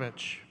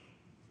Farovich.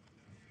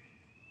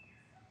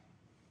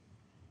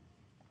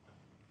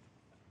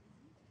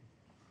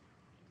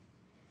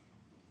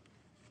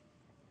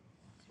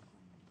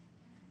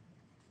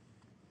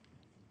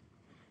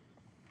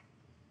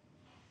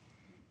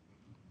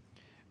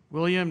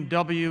 William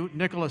W.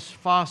 Nicholas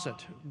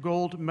Fawcett,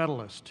 gold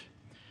medalist.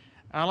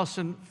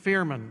 Allison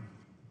Fearman,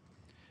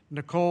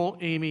 Nicole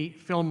Amy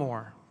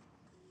Fillmore.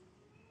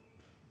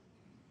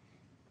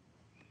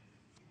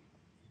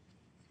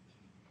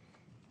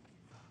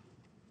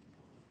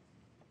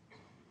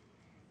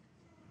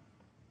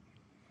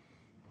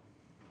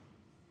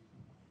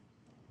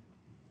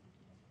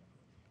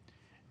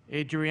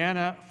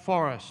 Adriana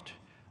Forrest,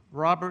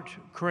 Robert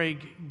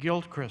Craig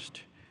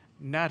Gilchrist,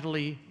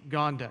 Natalie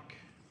Gondek.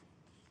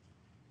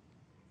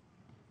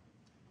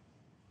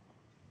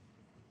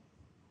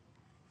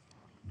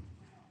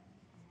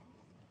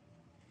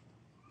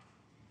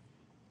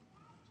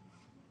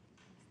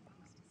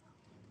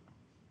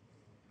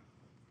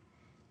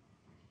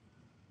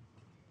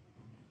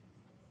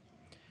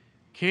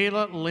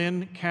 Kayla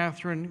Lynn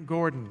Catherine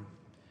Gordon,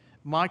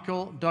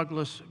 Michael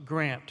Douglas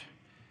Grant,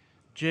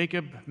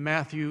 Jacob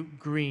Matthew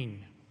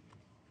Green.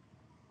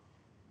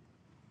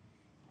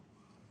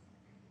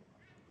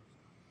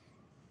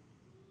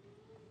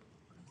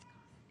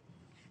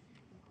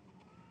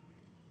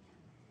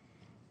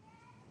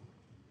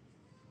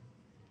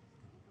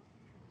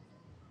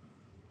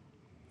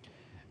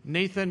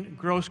 Nathan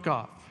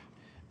Groskoff,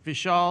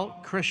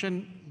 Vishal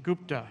Krishan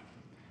Gupta,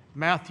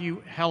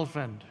 Matthew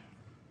Helfand.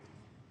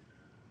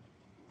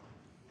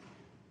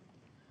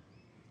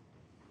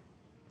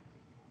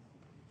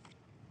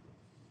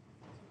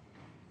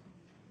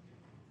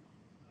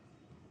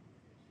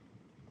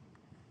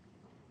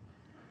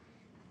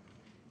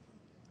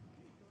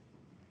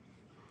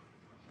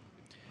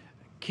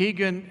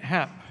 Keegan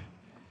Hepp,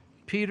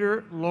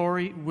 Peter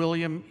Laurie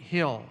William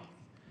Hill,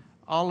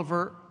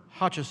 Oliver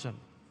Hutchison.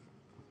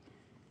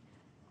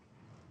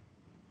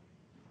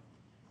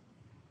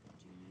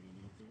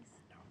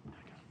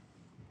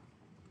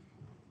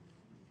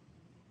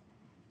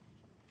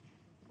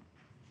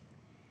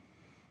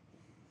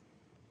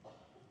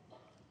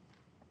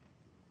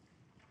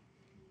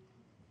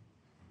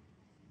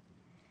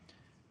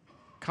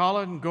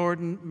 Colin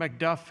Gordon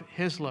McDuff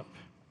Hislop,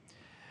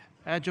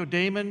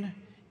 Ajodaman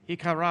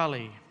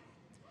Ikarali,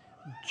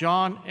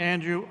 John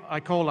Andrew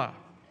Icola,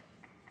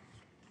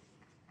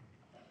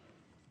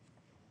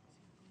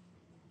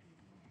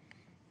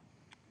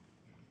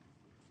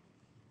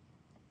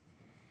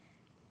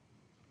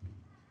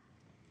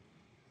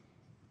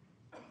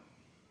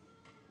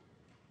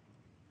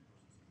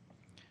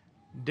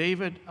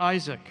 David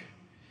Isaac,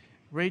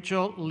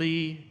 Rachel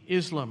Lee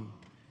Islam,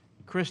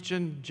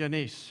 Christian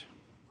Janice.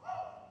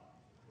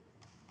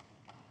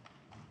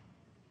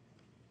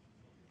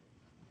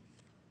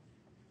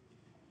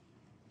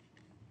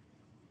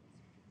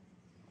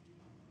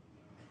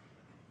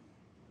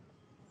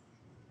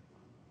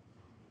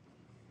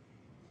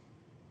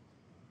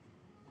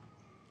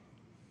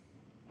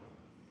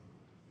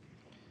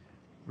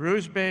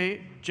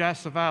 Rusbe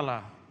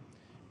Jasavala,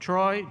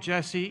 Troy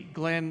Jesse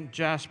Glenn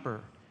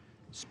Jasper,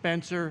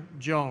 Spencer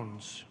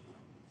Jones.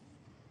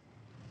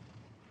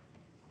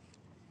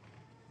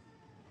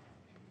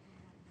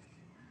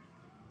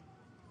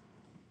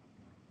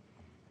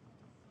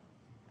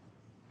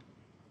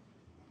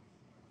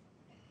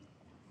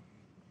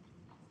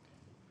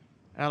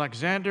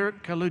 Alexander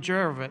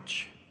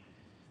Kalujerovich,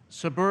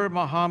 Sabur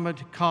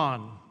Mohamed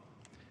Khan,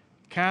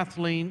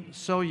 Kathleen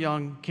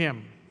So-Young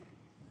Kim.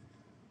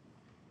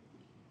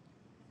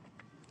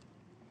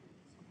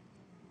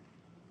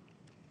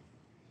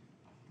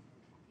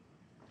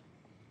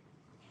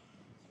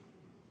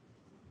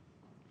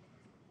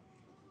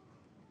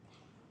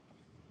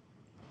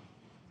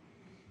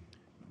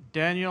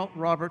 Daniel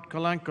Robert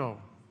Kolenko,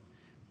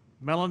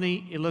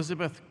 Melanie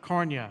Elizabeth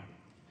Cornia,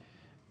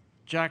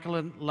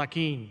 Jacqueline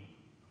Lakeen.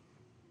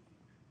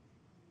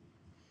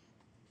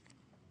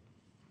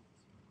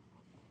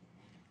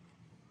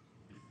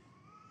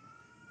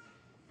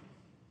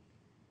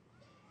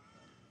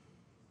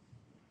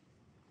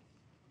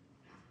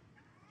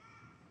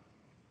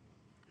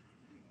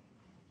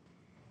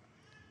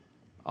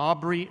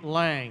 Aubrey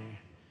Lang,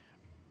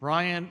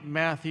 Brian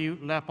Matthew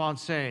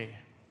Laponce,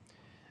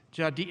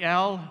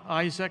 Jadiel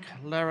Isaac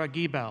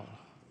Laragibel.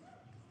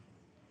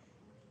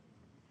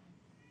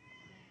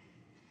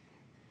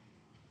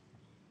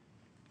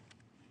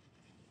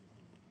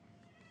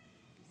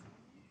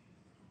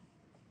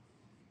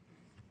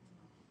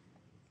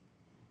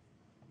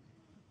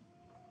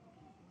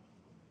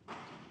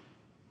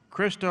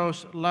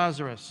 Christos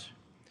Lazarus,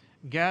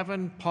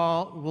 Gavin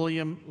Paul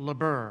William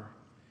LeBur,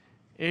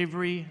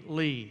 Avery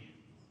Lee.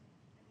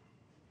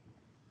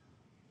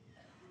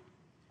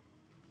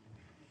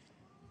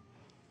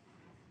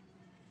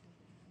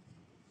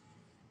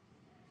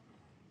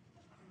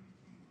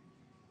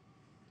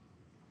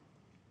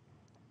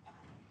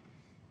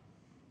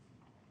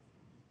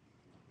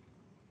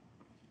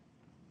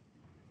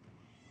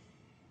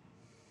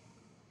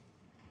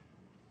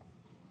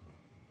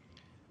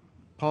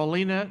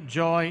 Paulina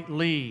Joy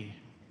Lee,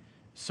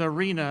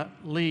 Serena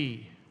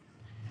Lee,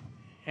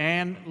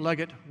 Ann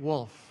Leggett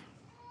Wolf.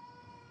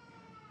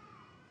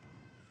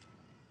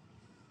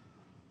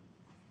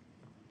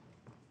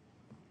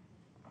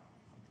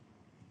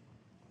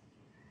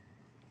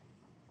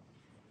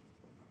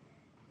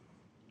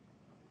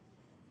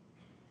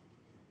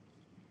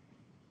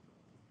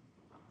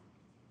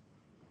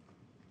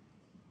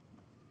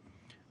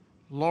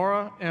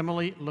 Laura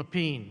Emily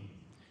Lapine,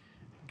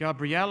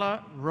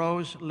 Gabriella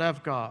Rose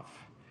Levkov,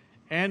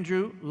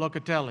 Andrew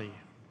Locatelli.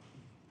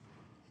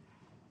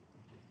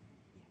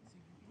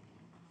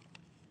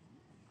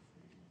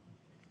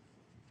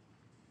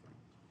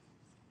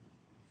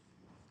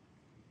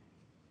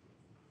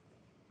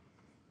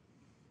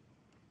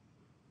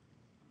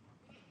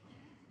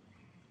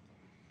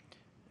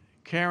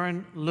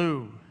 Karen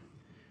Liu,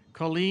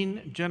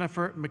 Colleen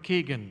Jennifer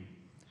McKeegan,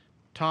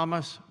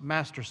 Thomas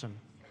Masterson.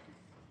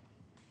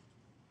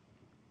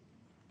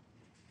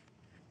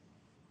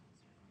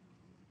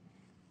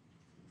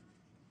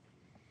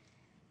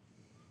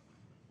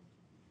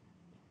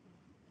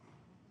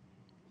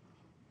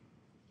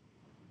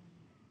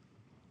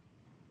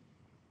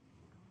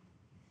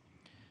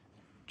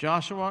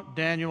 Joshua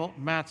Daniel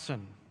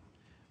Matson,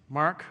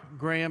 Mark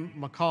Graham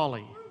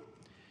McCauley,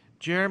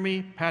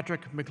 Jeremy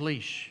Patrick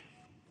McLeish.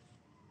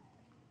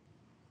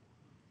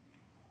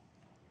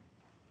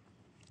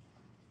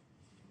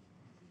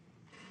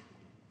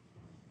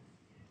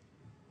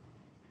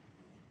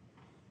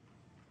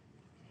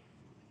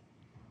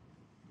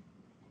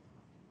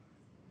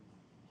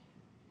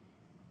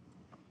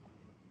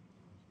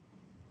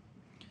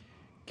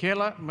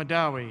 Kayla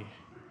Madawi,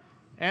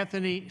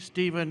 Anthony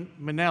Stephen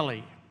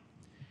Minelli,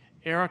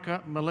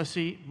 Erica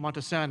Melissi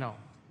Montesano.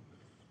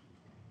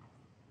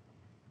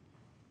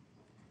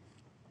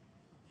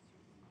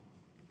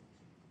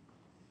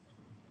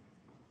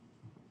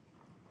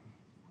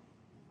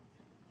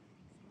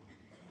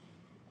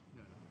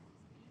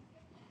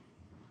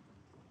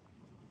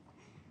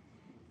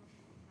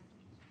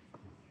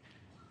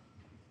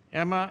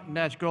 Emma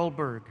Natch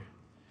Goldberg,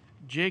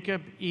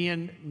 Jacob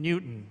Ian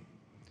Newton,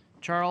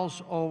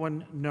 Charles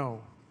Owen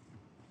No.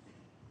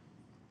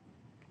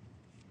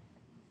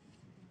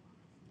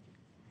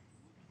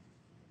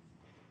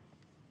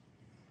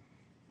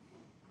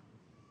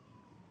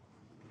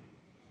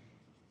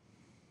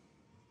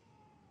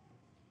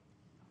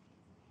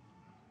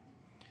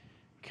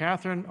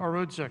 Catherine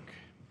Orudzik,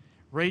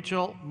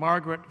 Rachel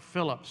Margaret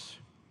Phillips,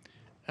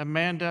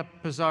 Amanda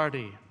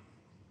Pizzardi,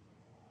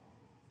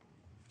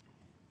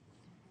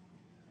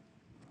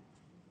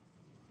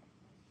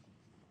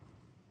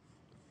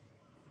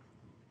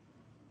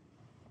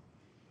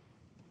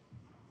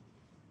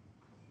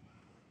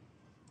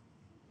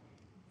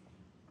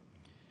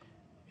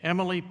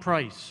 Emily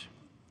Price,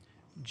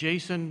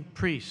 Jason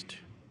Priest,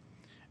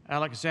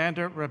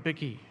 Alexander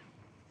Rabicki,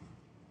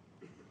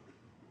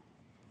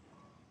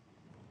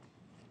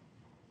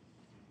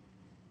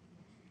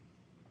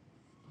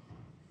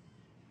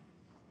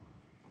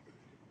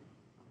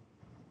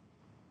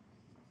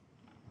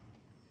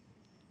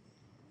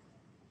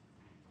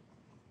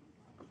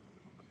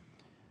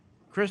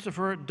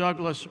 Christopher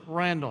Douglas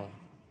Randall,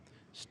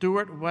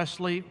 Stuart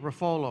Wesley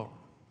Rafolo,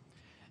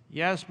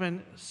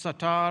 Yasmin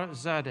Sattar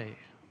Zadeh,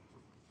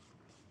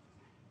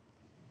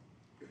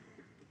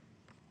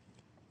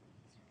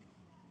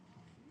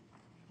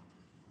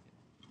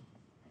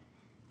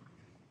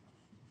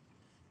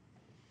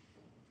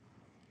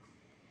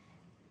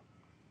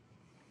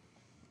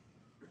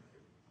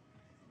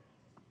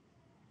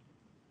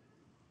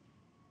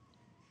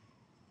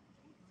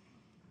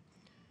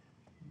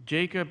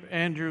 Jacob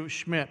Andrew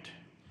Schmidt,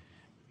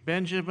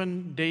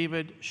 Benjamin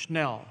David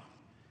Schnell,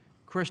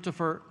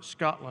 Christopher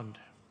Scotland.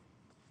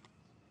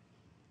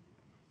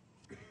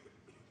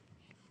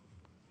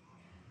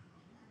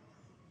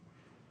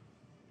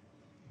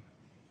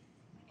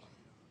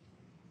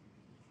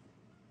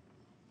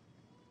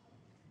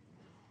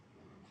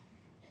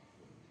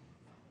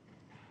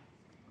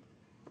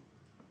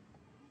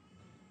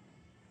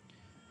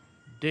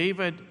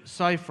 David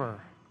Seifer,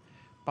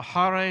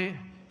 Bahare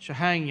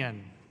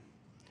Shahangyan,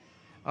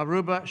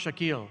 Aruba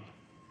Shakil,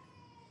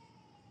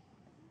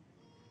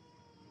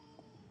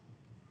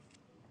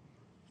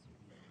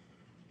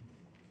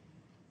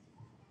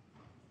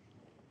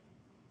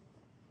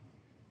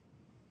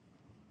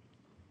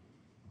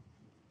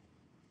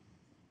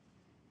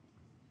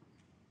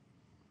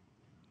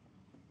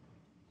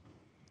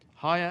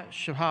 Haya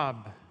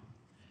Shahab,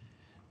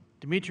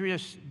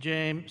 Demetrius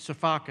James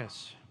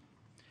Safakis,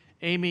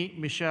 Amy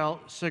Michelle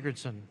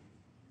Sigurdsson,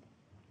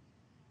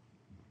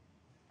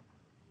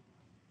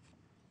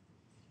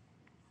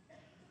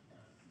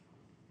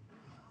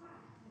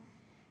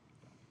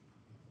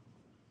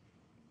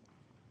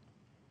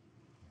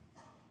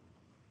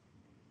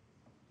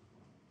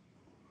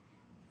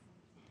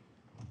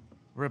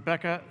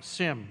 Rebecca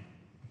Sim,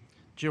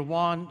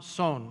 Jawan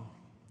Son,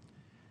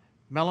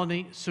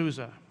 Melanie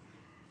Souza,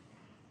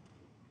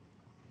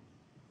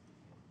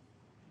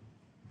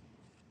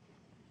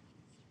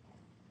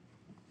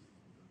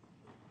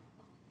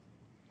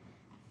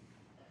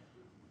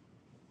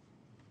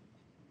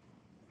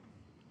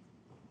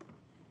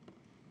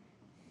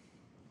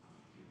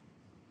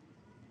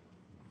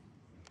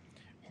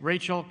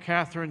 Rachel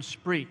Catherine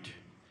Spreet,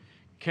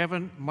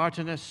 Kevin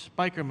Martinez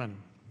Spikerman,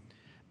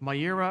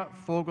 Mayra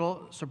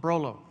Fogel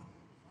Sabrolo,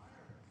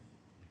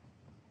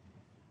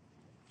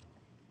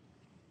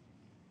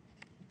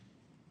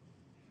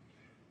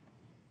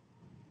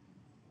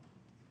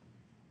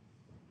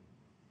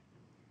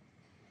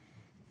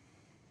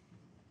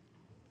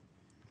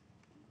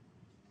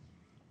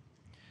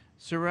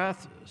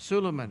 Surath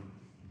Suleiman,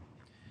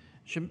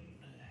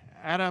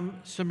 Adam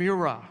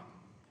Samura,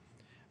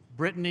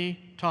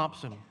 Brittany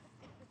Thompson,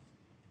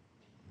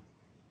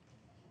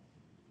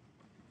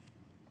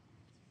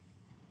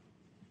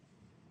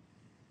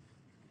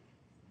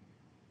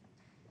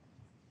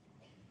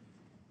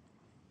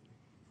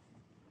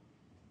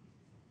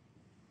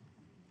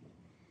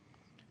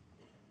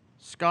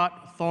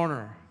 Scott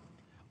Thorner,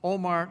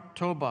 Omar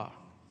Toba,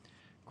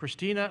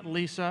 Christina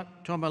Lisa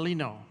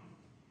Tomalino,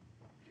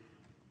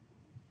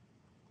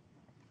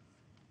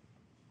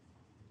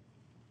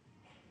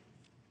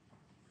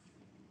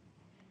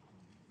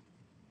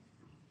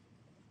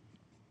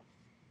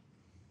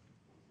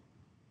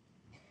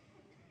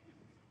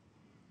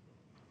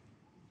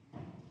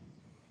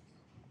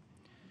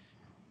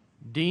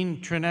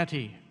 Dean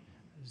Trinetti,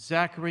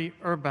 Zachary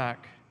Urbach,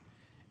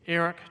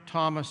 Eric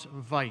Thomas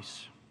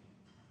Weiss.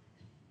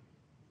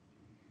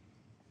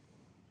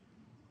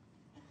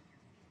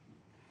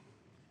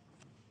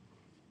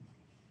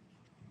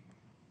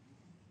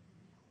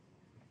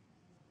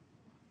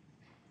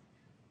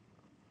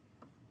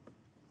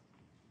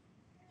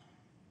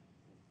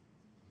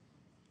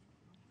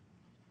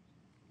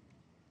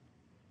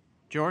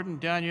 Jordan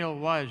Daniel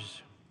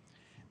Wise,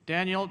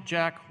 Daniel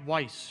Jack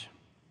Weiss,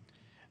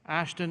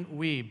 Ashton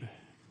Weeb,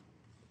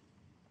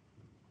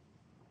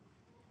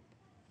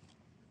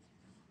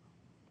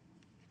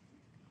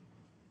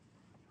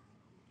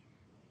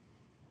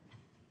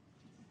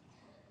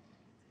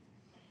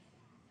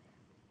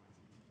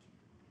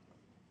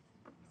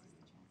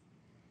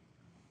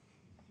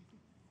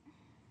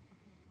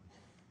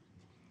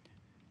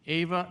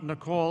 Ava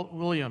Nicole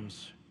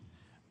Williams,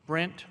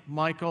 Brent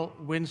Michael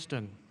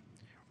Winston,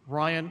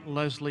 Ryan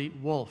Leslie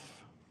Wolf.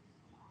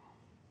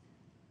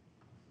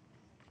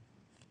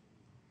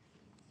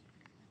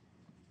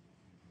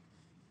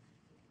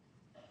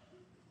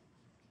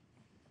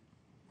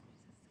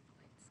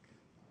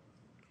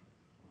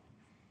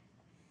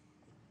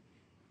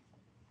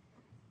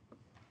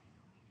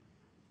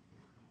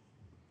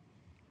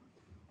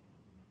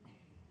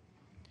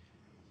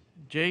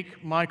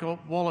 Jake Michael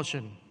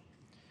Woloshin,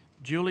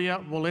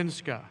 Julia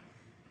Wolinska,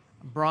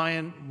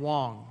 Brian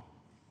Wong.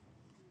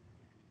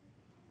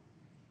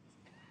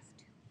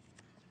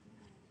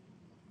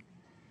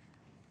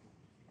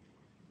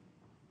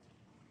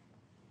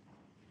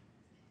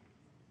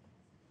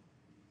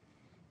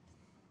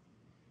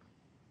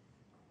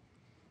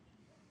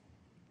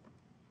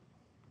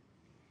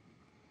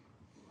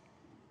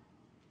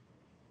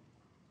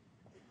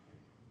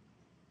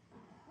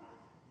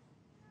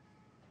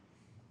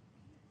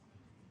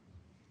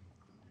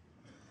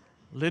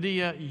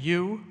 Lydia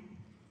Yu,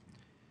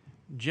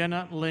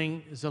 Jenna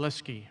Ling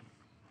Zaleski.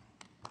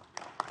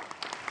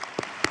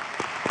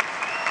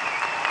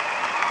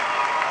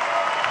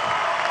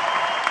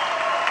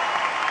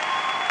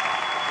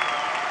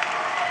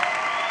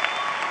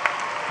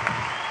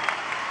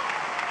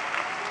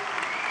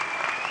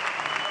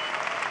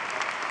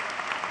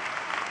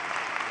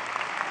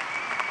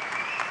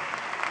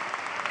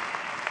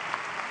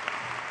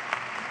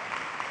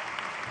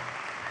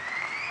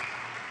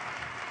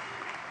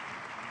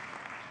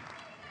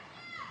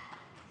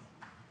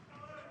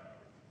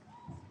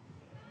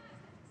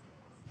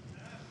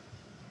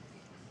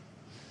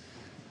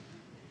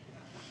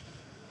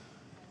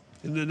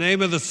 In the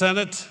name of the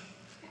Senate,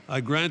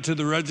 I grant to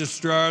the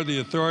Registrar the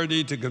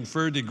authority to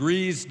confer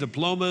degrees,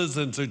 diplomas,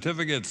 and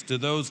certificates to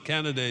those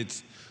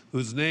candidates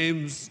whose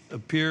names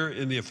appear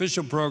in the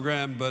official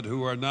program but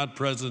who are not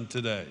present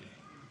today.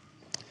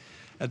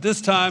 At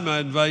this time, I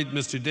invite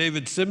Mr.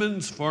 David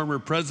Simmons, former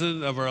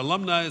president of our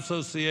Alumni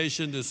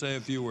Association, to say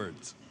a few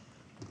words.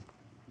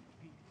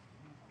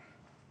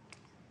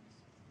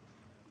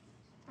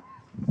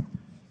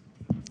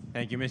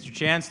 Thank you, Mr.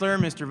 Chancellor,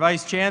 Mr.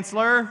 Vice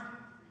Chancellor.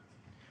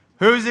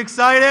 Who's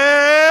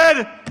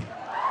excited?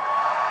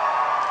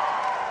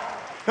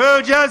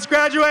 Who just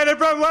graduated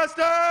from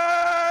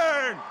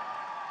Western?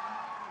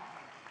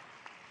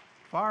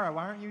 Farah,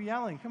 why aren't you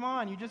yelling? Come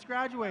on, you just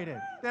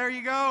graduated. There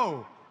you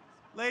go.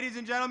 Ladies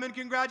and gentlemen,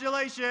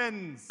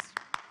 congratulations.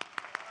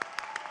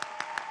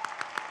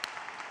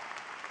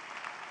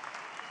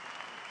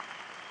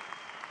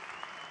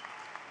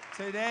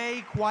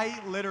 Today,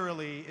 quite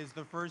literally, is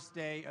the first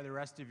day of the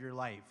rest of your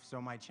life. So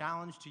my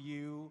challenge to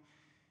you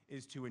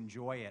is to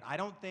enjoy it. I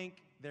don't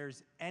think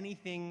there's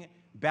anything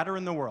better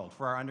in the world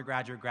for our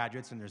undergraduate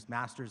graduates, and there's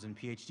master's and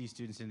PhD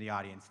students in the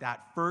audience.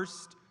 That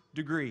first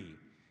degree,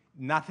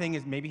 nothing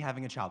is, maybe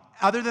having a child.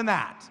 Other than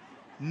that,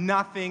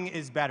 nothing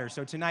is better.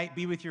 So tonight,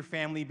 be with your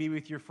family, be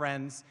with your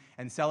friends,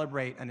 and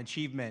celebrate an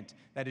achievement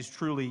that is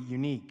truly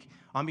unique.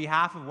 On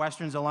behalf of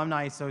Western's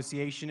Alumni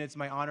Association, it's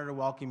my honor to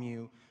welcome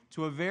you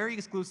to a very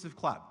exclusive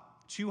club.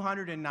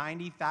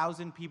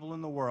 290,000 people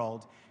in the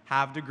world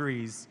have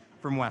degrees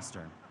from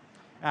Western.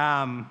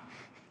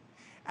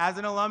 As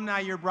an alumni,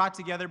 you're brought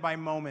together by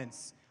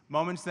moments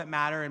that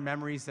matter and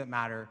memories that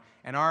matter.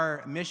 And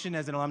our mission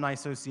as an alumni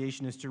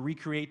association is to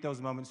recreate those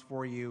moments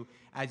for you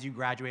as you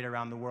graduate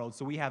around the world.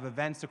 So we have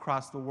events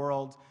across the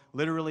world,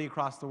 literally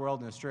across the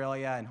world, in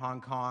Australia and Hong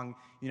Kong,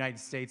 United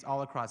States,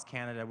 all across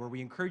Canada, where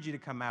we encourage you to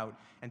come out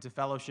and to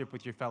fellowship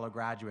with your fellow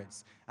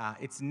graduates.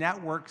 It's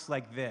networks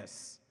like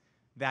this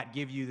that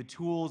give you the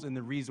tools and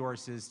the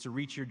resources to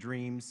reach your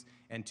dreams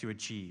and to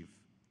achieve.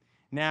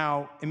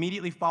 Now,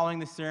 immediately following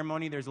the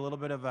ceremony, there's a little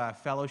bit of a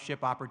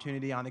fellowship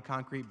opportunity on the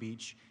concrete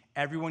beach.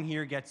 Everyone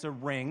here gets a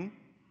ring.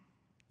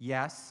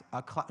 Yes,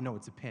 no,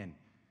 it's a pin.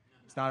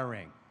 It's not a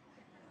ring.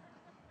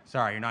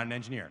 Sorry, you're not an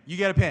engineer. You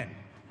get a pin.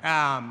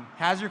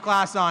 Has your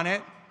class on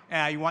it.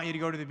 You want you to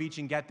go to the beach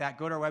and get that.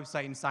 Go to our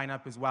website and sign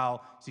up as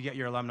well to get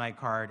your alumni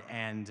card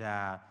and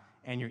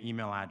your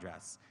email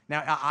address.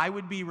 Now, I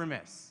would be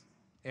remiss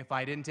if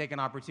I didn't take an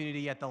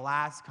opportunity at the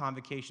last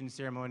convocation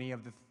ceremony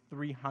of the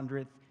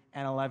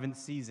 311th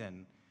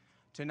season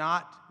to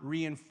not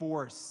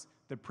reinforce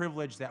the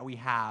privilege that we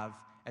have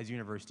as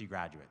university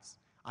graduates.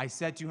 I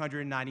said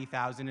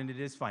 290,000, and it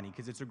is funny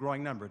because it's a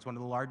growing number. It's one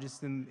of the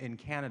largest in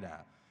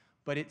Canada,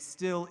 but it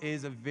still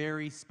is a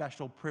very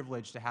special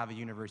privilege to have a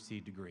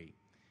university degree.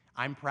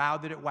 I'm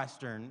proud that at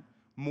Western,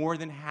 more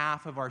than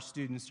half of our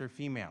students are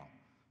female.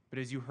 But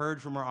as you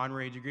heard from our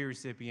honorary degree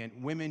recipient,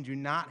 women do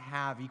not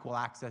have equal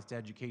access to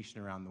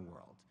education around the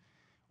world.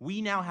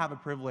 We now have a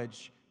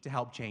privilege to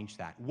help change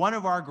that. One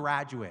of our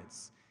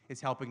graduates is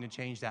helping to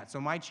change that.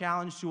 So my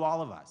challenge to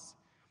all of us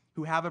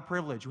who have a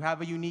privilege, who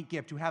have a unique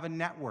gift, who have a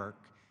network,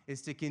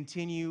 is to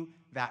continue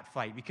that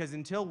fight. Because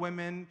until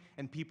women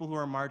and people who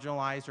are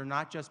marginalized are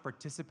not just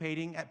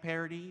participating at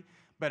parity,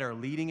 but are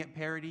leading at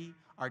parity,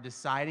 are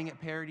deciding at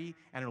parity,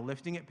 and are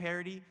lifting at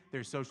parity,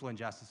 there's social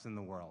injustice in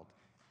the world.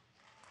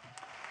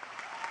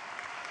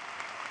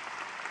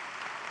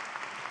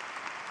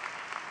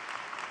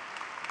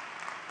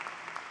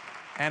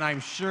 And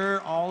I'm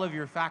sure all of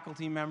your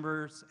faculty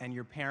members and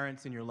your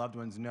parents and your loved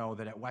ones know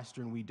that at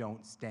Western we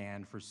don't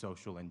stand for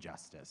social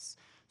injustice.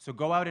 So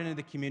go out into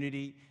the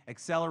community,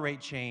 accelerate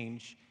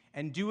change,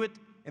 and do it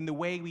in the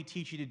way we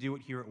teach you to do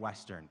it here at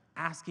Western,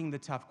 asking the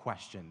tough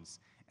questions.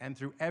 And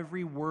through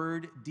every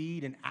word,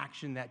 deed, and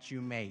action that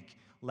you make,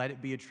 let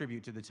it be a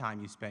tribute to the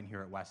time you spent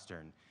here at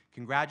Western.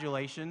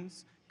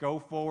 Congratulations. Go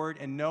forward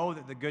and know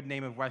that the good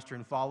name of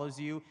Western follows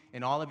you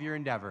in all of your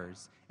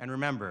endeavors. And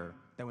remember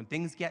that when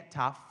things get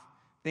tough,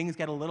 things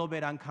get a little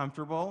bit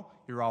uncomfortable,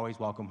 you're always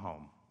welcome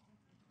home.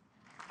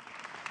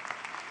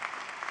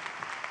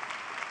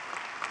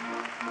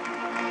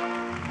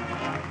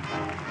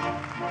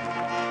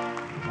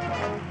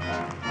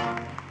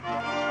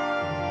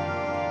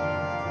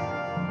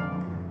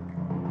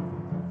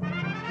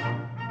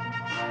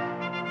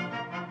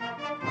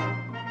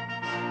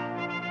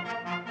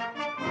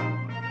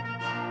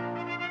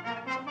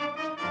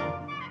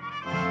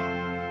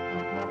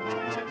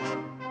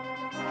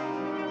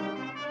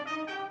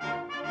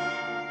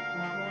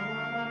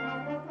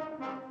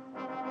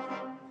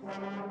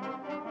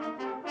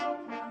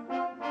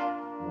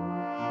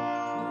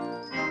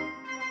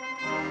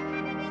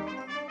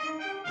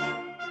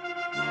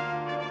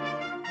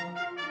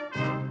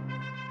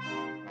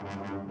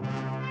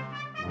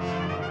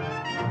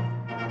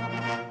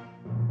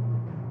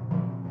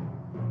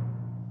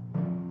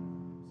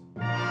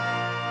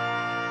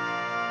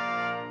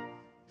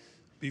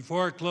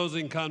 Before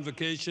closing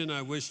convocation,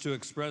 I wish to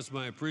express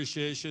my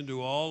appreciation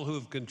to all who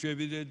have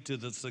contributed to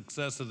the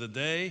success of the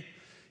day.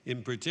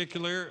 In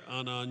particular,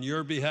 on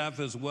your behalf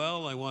as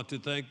well, I want to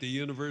thank the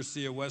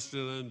University of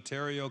Western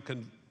Ontario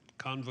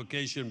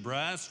Convocation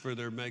Brass for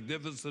their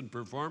magnificent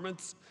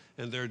performance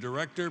and their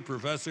director,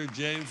 Professor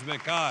James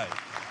Mackay.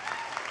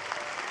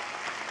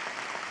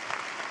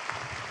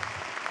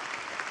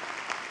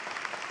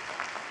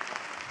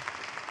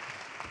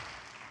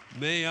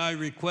 May I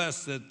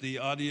request that the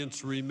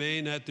audience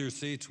remain at their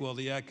seats while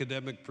the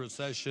academic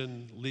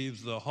procession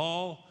leaves the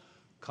hall.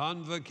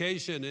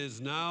 Convocation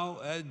is now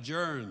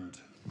adjourned.